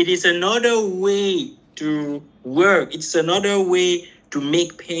 it is another way to work. It's another way to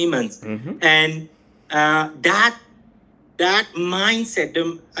make payments. And that mindset,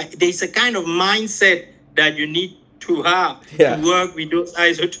 there's a kind of mindset that you need to have to work with those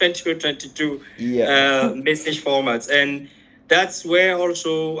ISO 2022 message formats. And that's where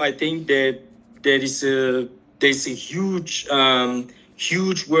also I think that there's a huge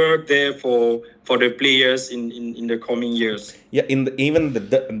work there for the players in the coming years. Yeah, even the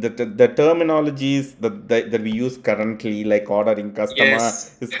terminologies that we use currently, like ordering customer,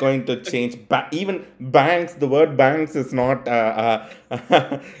 is going to change. Even banks, the word banks is not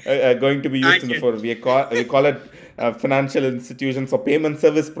going to be used in the future. We call it financial institutions or payment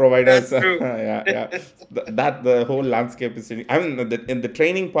service providers. That's true. That the whole landscape is changing. I mean, the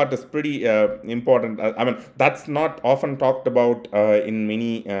training part is pretty important. I mean, that's not often talked about in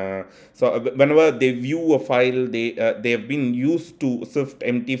many. So whenever they view a file, they have been used to sift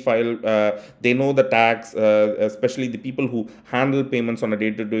empty file. They know the tags, especially the people who handle payments on a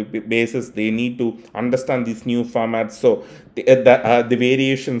day-to-day basis. They need to understand these new formats. So the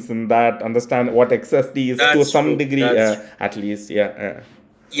variations in that, understand what XSD is to some degree, at least.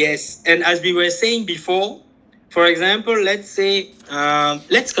 Yes, and as we were saying before, for example, let's say,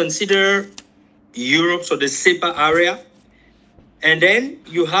 let's consider Europe, so the SEPA area, and then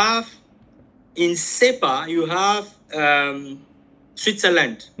you have in SEPA you have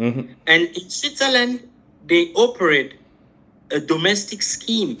Switzerland, and in Switzerland they operate a domestic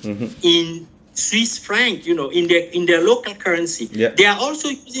scheme in Swiss franc, in their local currency. They are also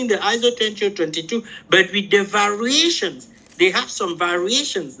using the ISO 2022, but with the variations. They have some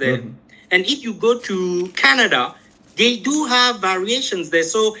variations there. And if you go to Canada, they do have variations there.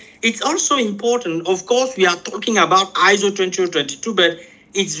 So it's also important. Of course, we are talking about ISO 2022, but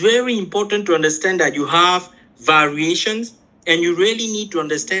it's very important to understand that you have variations, and you really need to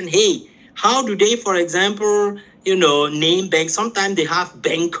understand, hey, how do they, for example, name banks? Sometimes they have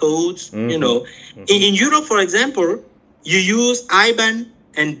bank codes, In Europe, for example, you use IBAN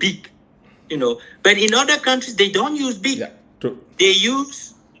and BIC, but in other countries, they don't use BIC. They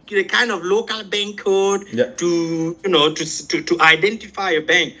use the kind of local bank code to identify a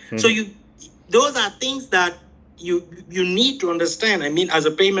bank. So those are things that you need to understand, I mean, as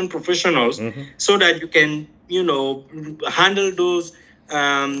a payment professionals, so that you can, handle those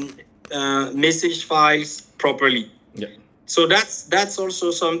message files properly. Yeah. So that's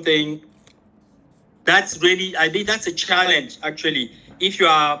also something that's really, I think that's a challenge, actually. If you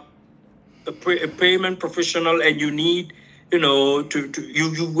are a payment professional and you need,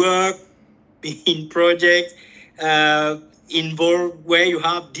 you work in projects involved where you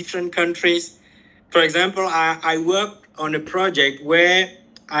have different countries. For example, I worked on a project where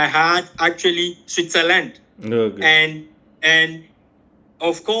I had actually Switzerland. Okay. And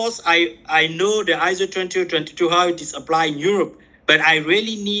of course, I know the ISO20022, how it is applied in Europe, but I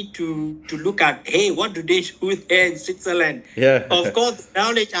really need to look at, hey, what do they do there in Switzerland? Yeah. Of course, the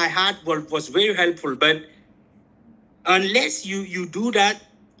knowledge I had was very helpful, but unless you do that,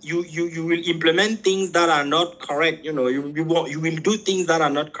 you will implement things that are not correct. You will do things that are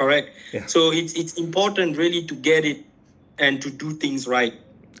not correct. Yeah. So it's important really to get it and to do things right.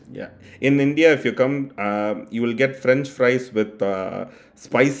 Yeah. In India, if you come, you will get French fries with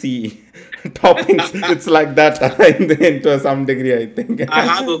spicy toppings. It's like that to some degree, I think. I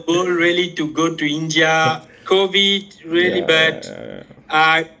have a goal really to go to India. COVID really bad.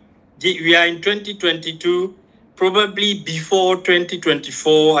 We are in 2022. Probably before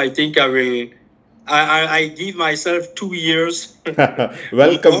 2024, I think I will. I give myself 2 years.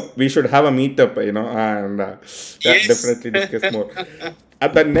 Welcome. We should have a meetup, and Yes. definitely discuss more.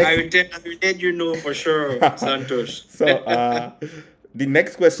 At the next, I will let you know for sure, Santosh. So the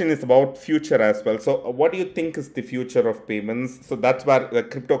next question is about future as well. So what do you think is the future of payments? So that's where the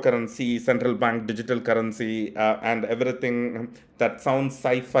cryptocurrency, central bank, digital currency, and everything that sounds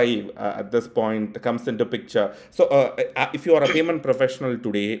sci-fi at this point comes into picture. So if you are a payment professional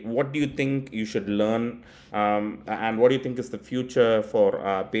today, what do you think you should learn, and what do you think is the future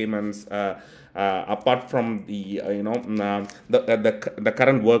for payments? Apart from the the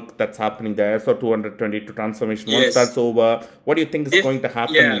current work that's happening there, so 222 transformation, once Yes. that's over, what do you think is going to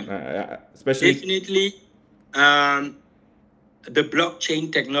happen? Especially Definitely, the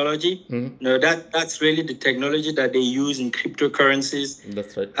blockchain technology. No, that's really the technology that they use in cryptocurrencies.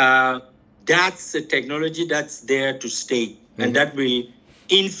 That's right. That's a technology that's there to stay, and that will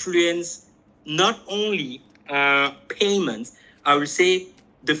influence not only payments. I would say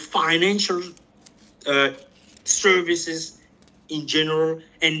the financial services in general,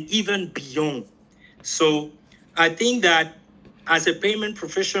 and even beyond. So I think that as a payment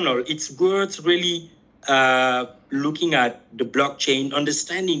professional, it's worth really looking at the blockchain,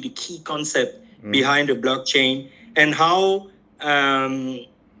 understanding the key concept behind the blockchain, and how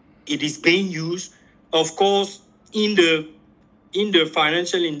it is being used, of course, in the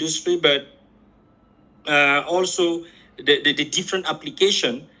financial industry, but also the different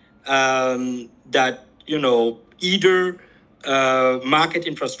application that, either market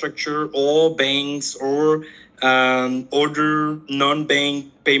infrastructure or banks or other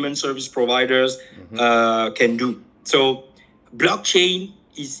non-bank payment service providers can do. So blockchain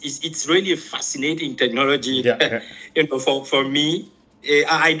it's really a fascinating technology. Yeah. For me,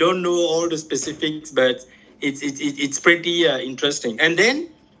 I don't know all the specifics, but it's pretty interesting. And then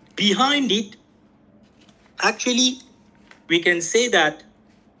behind it, actually, we can say that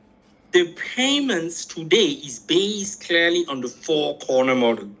the payments today is based clearly on the four-corner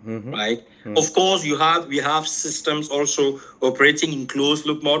model, right? Of course, we have systems also operating in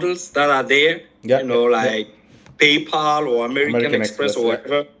closed-loop models that are there, like PayPal or American Express or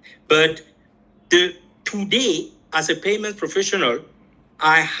whatever. But today, as a payment professional,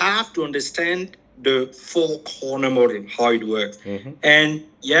 I have to understand the four-corner model, how it works. And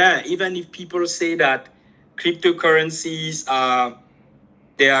even if people say that cryptocurrencies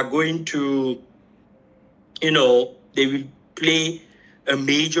they are going to, they will play a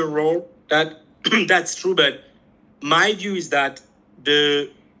major role. That's true, but my view is that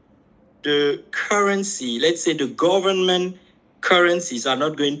the currency, let's say the government currencies, are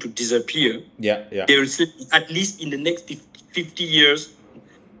not going to disappear. Yeah. They will still, at least in the next 50 years,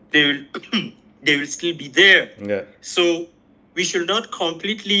 they will still be there. Yeah. So we should not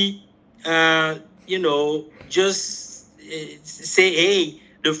completely, just say, hey,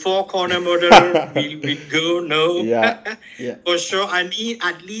 the four-corner model will go. No. Yeah. For sure. I mean,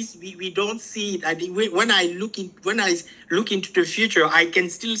 at least we don't see it. I think when I look into the future, I can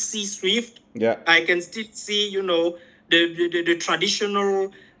still see SWIFT. Yeah. I can still see, the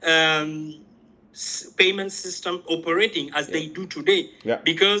traditional payment system operating as they do today. Yeah.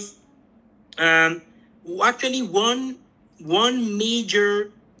 Because actually one major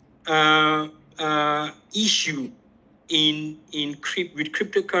issue with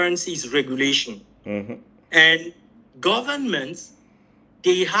cryptocurrency is regulation. And governments,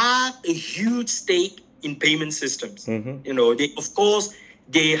 they have a huge stake in payment systems. You know, they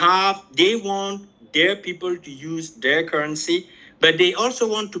want their people to use their currency, but they also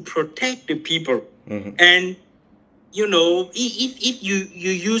want to protect the people. And you know, if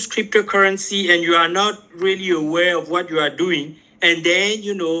you use cryptocurrency and you are not really aware of what you are doing, and then,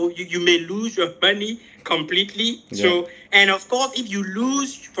 you know, you may lose your money completely. Yeah. So, and of course, if you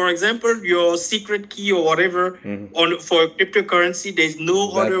lose, for example, your secret key or whatever for cryptocurrency, there's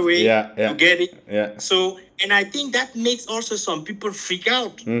no other way to get it. Yeah. So, and I think that makes also some people freak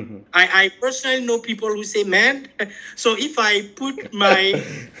out. I personally know people who say, man, so if I put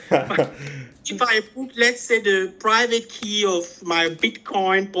let's say, the private key of my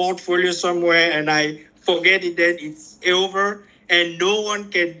Bitcoin portfolio somewhere and I forget it, then it's over and no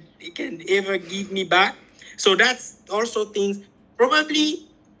one can ever give me back. So that's also things probably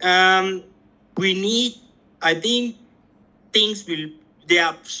we need. I think there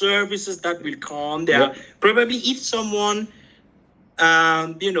are services that will come. There are probably, if someone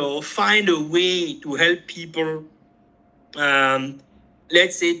you know, find a way to help people,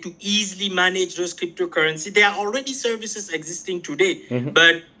 let's say, to easily manage those cryptocurrency. There are already services existing today.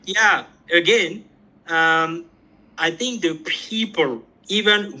 But yeah, again, I think the people,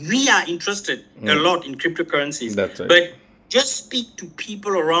 even we are interested a lot in cryptocurrencies. That's right. But just speak to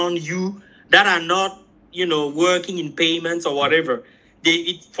people around you that are not, you know, working in payments or whatever.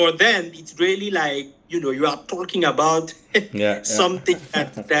 For them, it's really like, you know, you are talking about something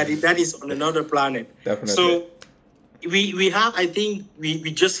that is on another planet. Definitely. So we have, I think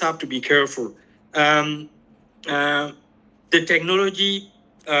we just have to be careful. The technology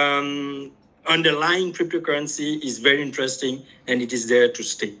underlying cryptocurrency is very interesting and it is there to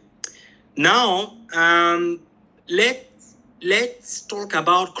stay. Now, let's talk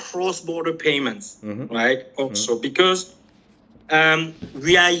about cross-border payments, right? Also, because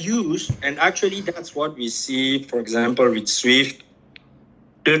we are used, and actually that's what we see, for example, with SWIFT.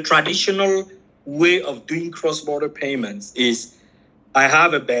 The traditional way of doing cross-border payments is I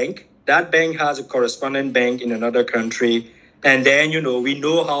have a bank, that bank has a correspondent bank in another country, and then, you know, we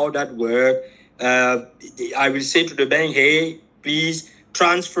know how that works. I will say to the bank, hey, please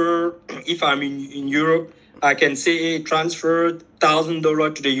transfer, if I'm in Europe, I can say, hey, transfer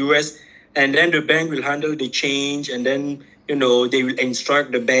 $1,000 to the US, and then the bank will handle the change, and then, you know, they will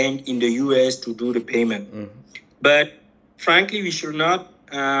instruct the bank in the US to do the payment. But frankly, we should not.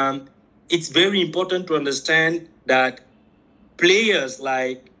 It's very important to understand that players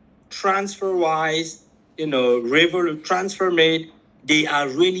like TransferWise, you know, Revolut, TransferMate, they are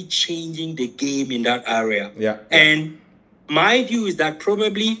really changing the game in that area. And my view is that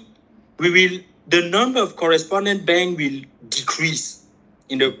probably the number of correspondent bank will decrease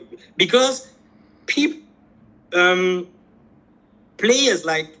because players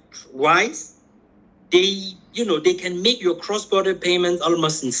like Wise, they can make your cross-border payments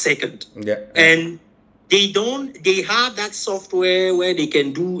almost in second. And they have that software where they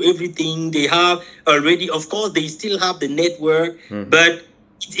can do everything. They have already, of course, they still have the network, but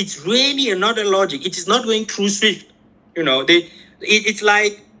it's really another logic. It is not going through SWIFT. You know, it's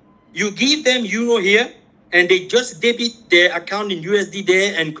like you give them euro here, and they just debit their account in USD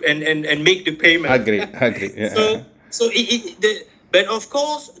there and make the payment. Agree. Yeah. But of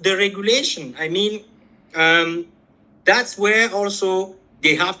course, the regulation, I mean, that's where also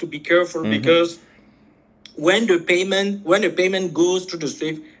they have to be careful because when the payment goes through the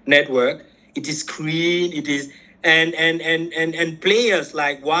SWIFT network, it is clean, it is, and players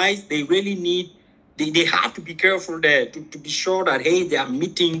like Wise, they really need, they have to be careful there to be sure that, hey, they are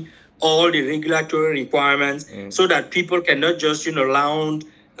meeting all the regulatory requirements so that people cannot just, you know,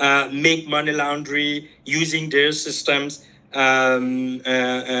 make money laundering using their systems, you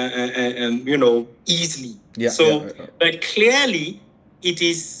know, easily. But clearly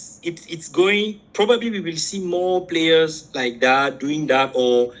it's going, probably we will see more players like that doing that,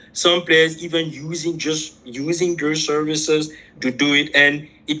 or some players even using their services to do it, and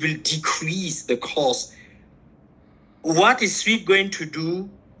it will decrease the cost. What is SWIFT going to do?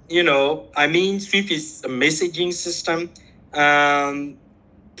 You know, I mean, SWIFT is a messaging system.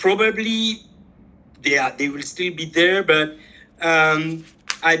 Probably they will still be there, but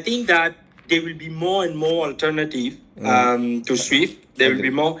I think that there will be more and more alternative to SWIFT. There will be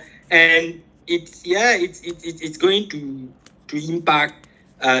more, and it's going to impact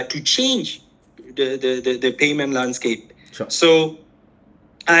to change the payment landscape. Sure. So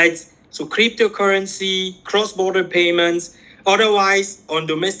cryptocurrency, cross-border payments. Otherwise, on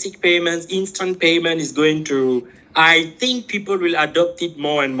domestic payments, instant payment is going to, I think people will adopt it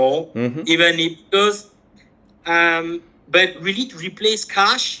more and more, even if, because But will it replace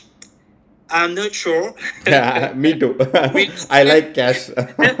cash? I'm not sure. Yeah, me too. Will I like cash.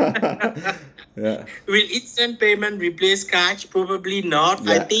 Yeah. Will instant payment replace cash? Probably not.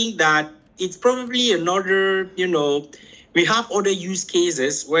 I Yeah. think that it's probably another, we have other use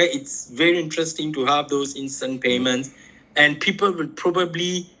cases where it's very interesting to have those instant payments, and people will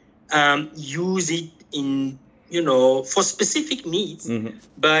probably use it in, for specific needs,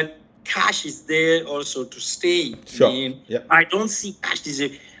 but cash is there also to stay. Sure. Yeah. I don't see cash is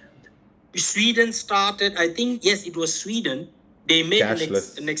Sweden started, I think, yes, it was Sweden. They made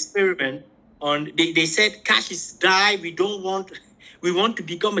an experiment on, they said cash is die. We want to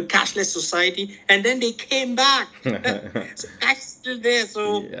become a cashless society. And then they came back. So cash is still there.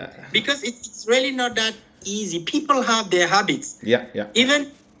 So, because it's really not that easy. People have their habits. Yeah. Even,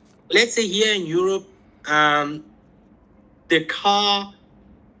 let's say here in Europe, the car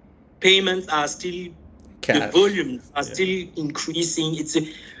payments are still, the volumes are still increasing.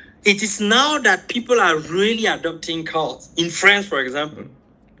 It is now that people are really adopting cards. In France, for example,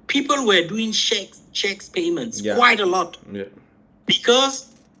 people were doing checks payments quite a lot. Yeah.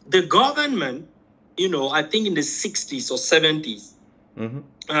 Because the government, I think in the 60s or 70s,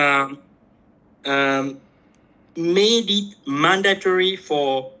 made it mandatory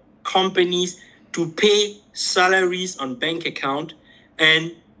for companies to pay salaries on bank account,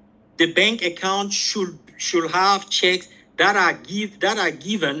 and the bank account should have checks that are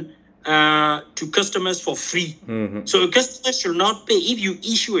given to customers for free. So a customer should not pay. If you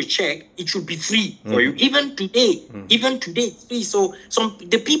issue a check, it should be free for you. Even today, it's free. So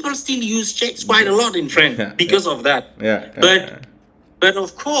the people still use checks quite a lot in France because of that. But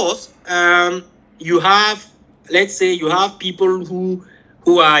of course, you have, let's say, you have people who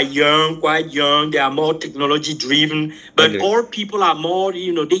are young, quite young. They are more technology driven. But all people are more,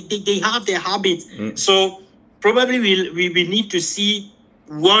 they have their habits. So probably we need to see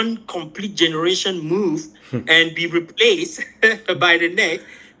one complete generation move and be replaced by the next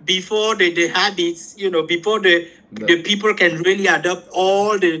before the habits, before the people can really adopt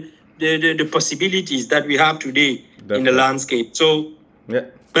all the possibilities that we have today in the landscape. So,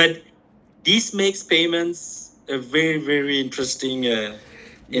 but this makes payments a very, very interesting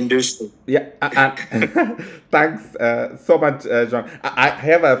industry. Yeah, thanks so much, John. I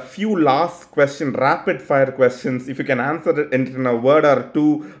have a few last rapid fire questions. If you can answer it in a word or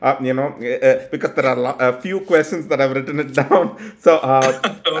two, because there are a few questions that I've written it down. So,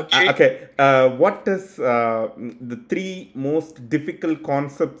 okay. What is the 3 most difficult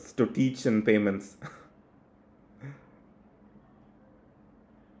concepts to teach in payments?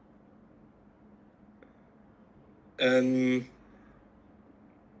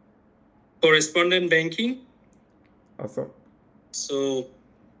 Correspondent banking. Awesome. So,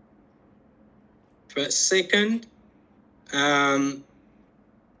 second,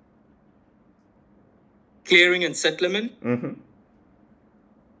 clearing and settlement.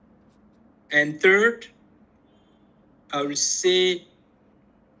 And third, I would say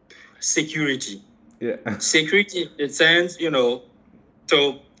security. Yeah. Security in the sense,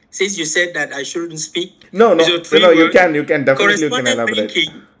 so since you said that I shouldn't speak. No, you can definitely elaborate.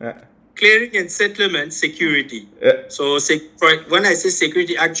 Banking, clearing and settlement, security. So when I say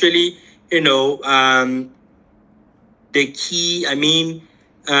security, actually, the key,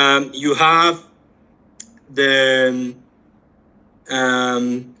 you have the,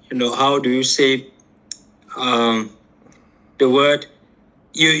 how do you say the word?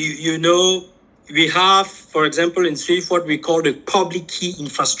 We have, for example, in Swift, what we call the public key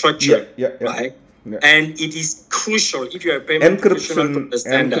infrastructure, right? Yeah. And it is crucial if you are a payment professional to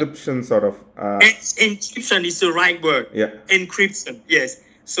understand encryption, sort of. Encryption is the right word. Yeah. Encryption, yes.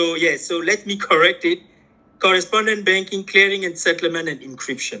 So let me correct it. Correspondent banking, clearing and settlement, and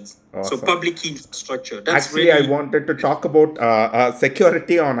encryptions. Awesome. So public key infrastructure. That's actually really... I wanted to talk about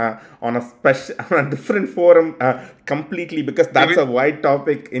security on a different forum completely, because that's a wide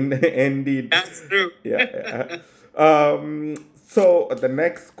topic indeed. That's true. Yeah. So the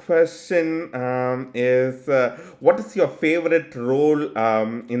next question is, what is your favorite role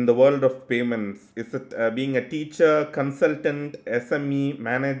in the world of payments? Is it being a teacher, consultant, SME,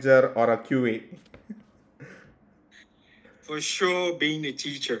 manager, or a QA? For sure, being a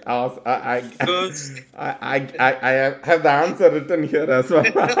teacher. I have the answer written here as well.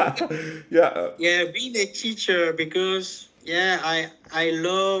 Yeah, being a teacher, because I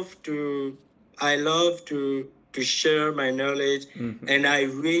love to share my knowledge, and I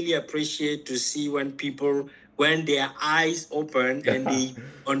really appreciate to see when their eyes open and they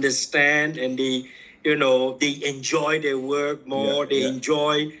understand and they enjoy their work more. They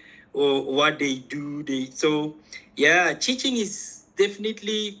enjoy what they do. So yeah, teaching is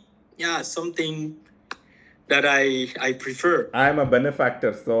definitely something that I prefer. I'm a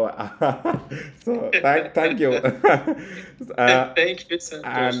benefactor, so thank you. Thank you, Santosh.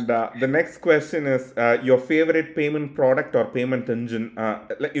 And the next question is your favorite payment product or payment engine.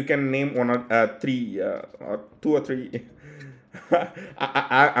 You can name one or three, or two or three.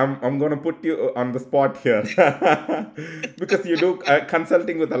 I'm gonna put you on the spot here because you do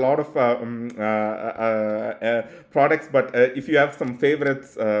consulting with a lot of products. But if you have some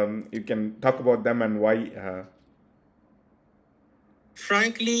favorites, you can talk about them and why.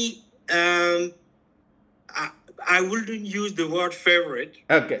 Frankly, I wouldn't use the word favorite.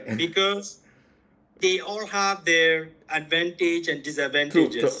 Okay. Because they all have their advantage and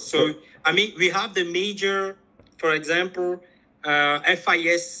disadvantages. So, I mean, we have the major, for example,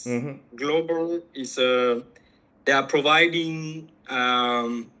 FIS Global is they are providing,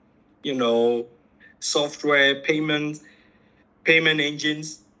 software payment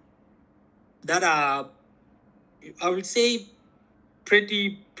engines that are, I would say,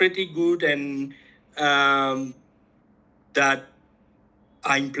 pretty good, and that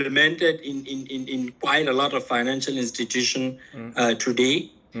are implemented in quite a lot of financial institutions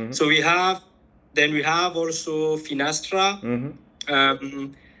today. So we have also Finastra.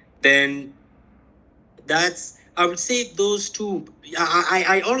 Then that's, I would say, those two.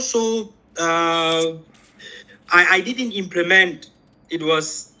 I also I didn't implement. It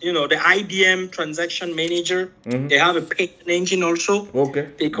was the IBM Transaction Manager. They have a payment engine also. Okay.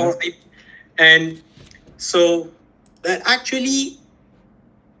 They call it, and so that actually.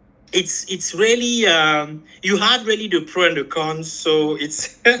 It's really you had really the pro and the cons, so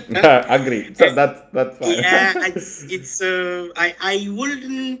it's agree. So that's fine. Yeah, it's I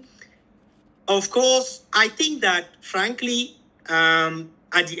wouldn't. Of course, I think that frankly,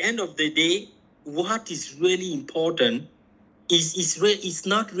 at the end of the day, what is really important is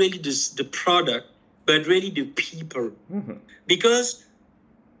not really the product, but really the people, because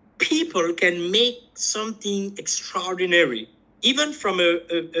people can make something extraordinary. Even from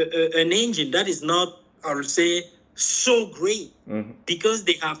an engine that is not, I would say, so great, because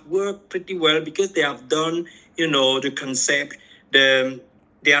they have worked pretty well, because they have done, the concept, they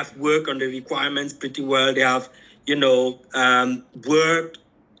have worked on the requirements pretty well. They have, worked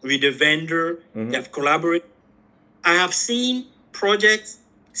with the vendor. They have collaborated. I have seen projects,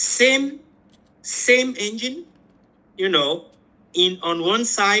 same engine, on one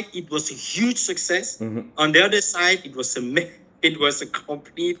side it was a huge success. On the other side, it was a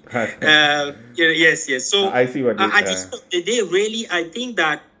complete yes. So I see what at the end of the day, really, I think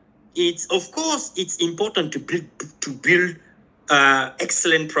that it's important to build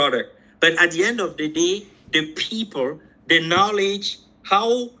excellent product, but at the end of the day, the people, the knowledge,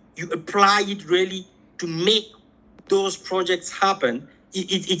 how you apply it really to make those projects happen.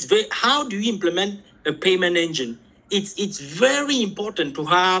 It's very, how do you implement a payment engine? It's very important to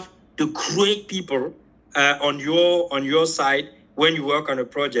have the great people on your side when you work on a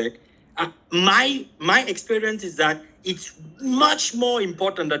project. My experience is that it's much more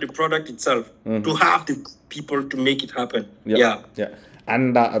important than the product itself to have the people to make it happen. Yeah.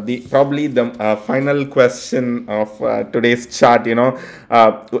 And probably the final question of today's chat,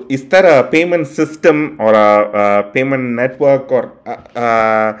 is there a payment system or a payment network or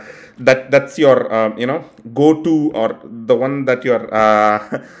that's your go-to, or the one that you're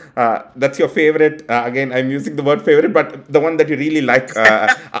that's your favorite? Again, I'm using the word favorite, but the one that you really like.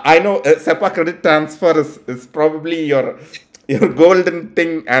 I know SEPA credit transfer is probably your golden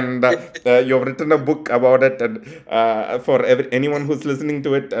thing, and you've written a book about it, and for anyone who's listening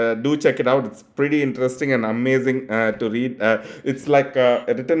to it, do check it out. It's pretty interesting and amazing to read. It's like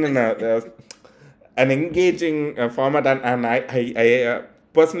written in an engaging format, and I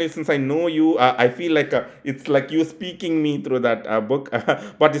personally, since I know you, I feel like it's like you speaking me through that book.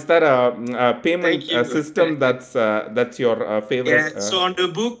 But is there a payment system that's your favorite? Yeah. So on the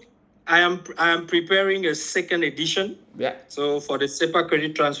book, I am preparing a second edition. Yeah. So for the SEPA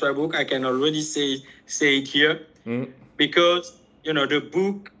credit transfer book, I can already say it here, because the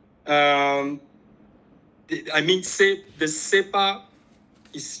book. The SEPA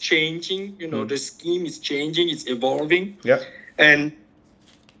is changing. The scheme is changing. It's evolving. Yeah. And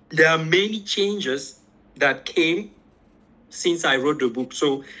there are many changes that came since I wrote the book.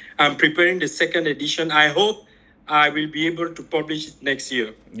 So I'm preparing the second edition. I hope I will be able to publish it next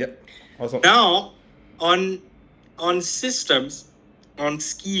year. Yeah. Awesome. Now, on systems, on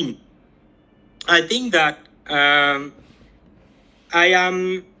scheme, I think that I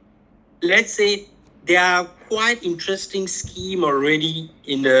am, let's say, there are quite interesting scheme already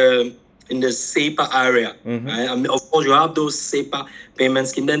in the SEPA area. Right? I mean, of course, you have those SEPA payment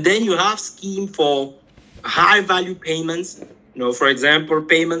schemes, and then you have scheme for high value payments. For example,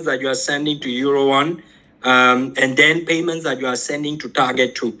 payments that you are sending to Euro 1, and then payments that you are sending to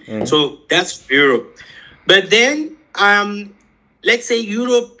Target 2. So that's Europe. But then, let's say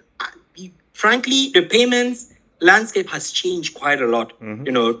Europe, frankly, the payments landscape has changed quite a lot.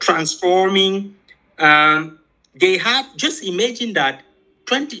 Transforming. They have, just imagine that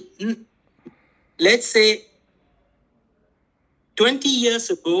 20 years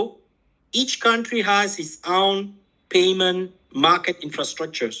ago, each country has its own payment market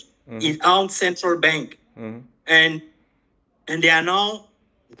infrastructures, its own central bank. And they are now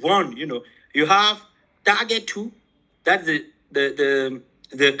one. You have Target 2, that's the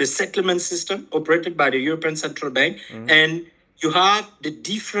settlement system operated by the European Central Bank, and you have the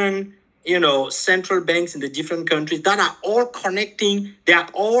different central banks in the different countries that are all connecting. They are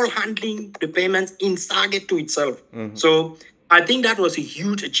all handling the payments in Target 2 itself. So I think that was a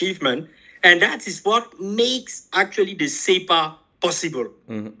huge achievement, and that is what makes actually the SEPA possible.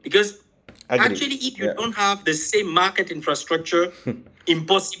 Because actually, if you don't have the same market infrastructure,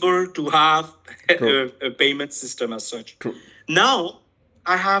 impossible to have a payment system as such. Now,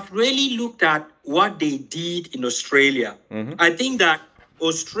 I have really looked at what they did in Australia. I think that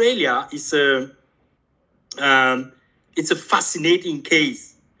Australia is it's a fascinating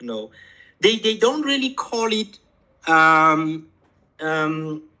case. They don't really call it.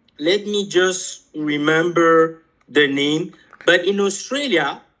 Let me just remember the name. But in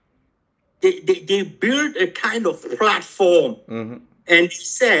Australia, they built a kind of platform, and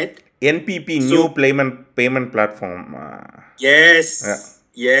said NPP, new payment platform. Yes,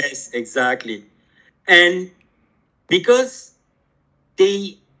 exactly. And because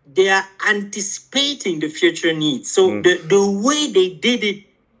they are anticipating the future needs. So the way they did it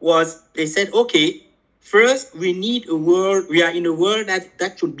was, they said, okay, first we need a world, we are in a world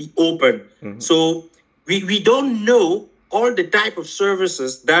that should be open. So we don't know all the type of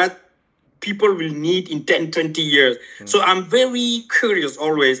services that people will need in 10, 20 years. So I'm very curious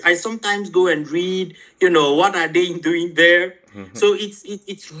always. I sometimes go and read, what are they doing there? So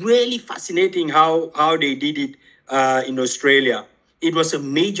it's really fascinating how they did it in Australia. It was a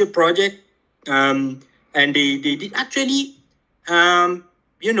major project, and they did actually,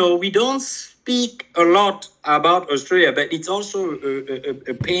 we don't speak a lot about Australia, but it's also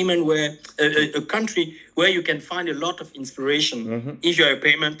a payment where a country where you can find a lot of inspiration if you're a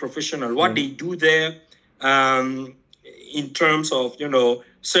payment professional. What they do there, in terms of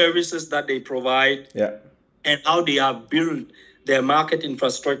services that they provide, and how they have built their market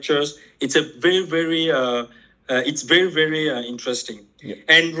infrastructures. It's a very very interesting.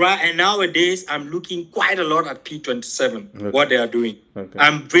 And nowadays, I'm looking quite a lot at P27, what they are doing.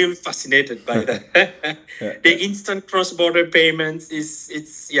 I'm very fascinated by that. The instant cross-border payments just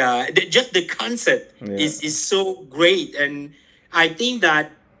the concept is so great. And I think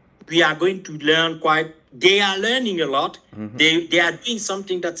that we are going to learn they are learning a lot. They are doing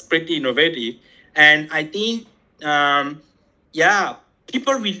something that's pretty innovative. And I think,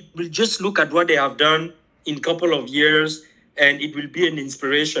 people will just look at what they have done in a couple of years, and it will be an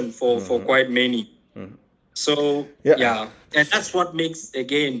inspiration for quite many. So, and that's what makes,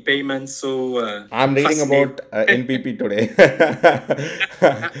 again, payments so I'm reading about NPP today.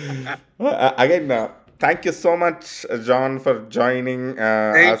 Again, thank you so much, John, for joining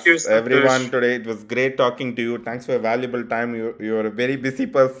us, everyone, today. It was great talking to you. Thanks for your valuable time. You're a very busy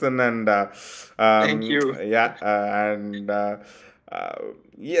person, and thank you.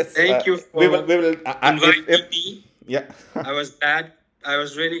 Yes. Thank you for we will inviting me. Yeah. I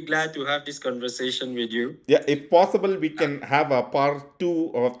was really glad to have this conversation with you. Yeah, if possible, we can have a part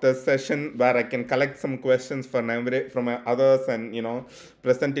 2 of the session where I can collect some questions from others and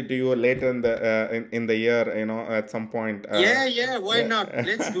present it to you later in the year, at some point. Why not?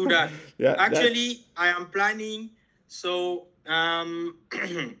 Let's do that. Actually, I am planning. So on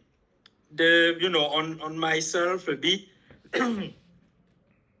myself a bit.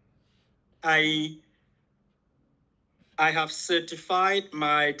 I have certified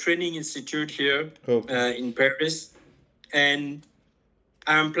my training institute here in Paris, and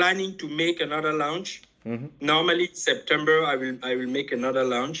I'm planning to make another launch. Normally in September I will make another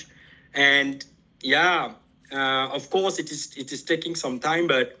launch, and of course it is taking some time,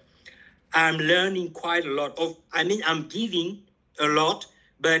 but I'm learning quite a lot. I'm giving a lot,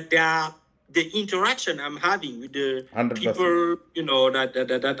 but the interaction I'm having with the 100%. People,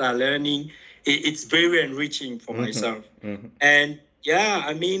 that are learning, it's very enriching for myself. And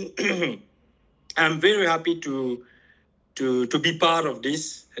I'm very happy to be part of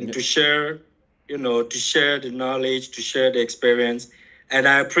this and to share, to share the knowledge, to share the experience. And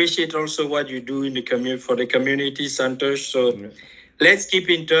I appreciate also what you do in the for the community centers. So let's keep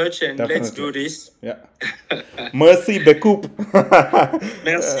in touch and let's do this. Yeah. Merci, Bekup.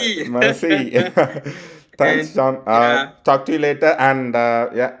 Merci. Merci. Thanks, John. Talk to you later, and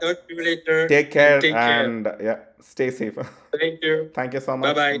talk to you later. Take care, and stay safe. Thank you. Thank you so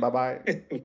much. Bye-bye. Bye-bye.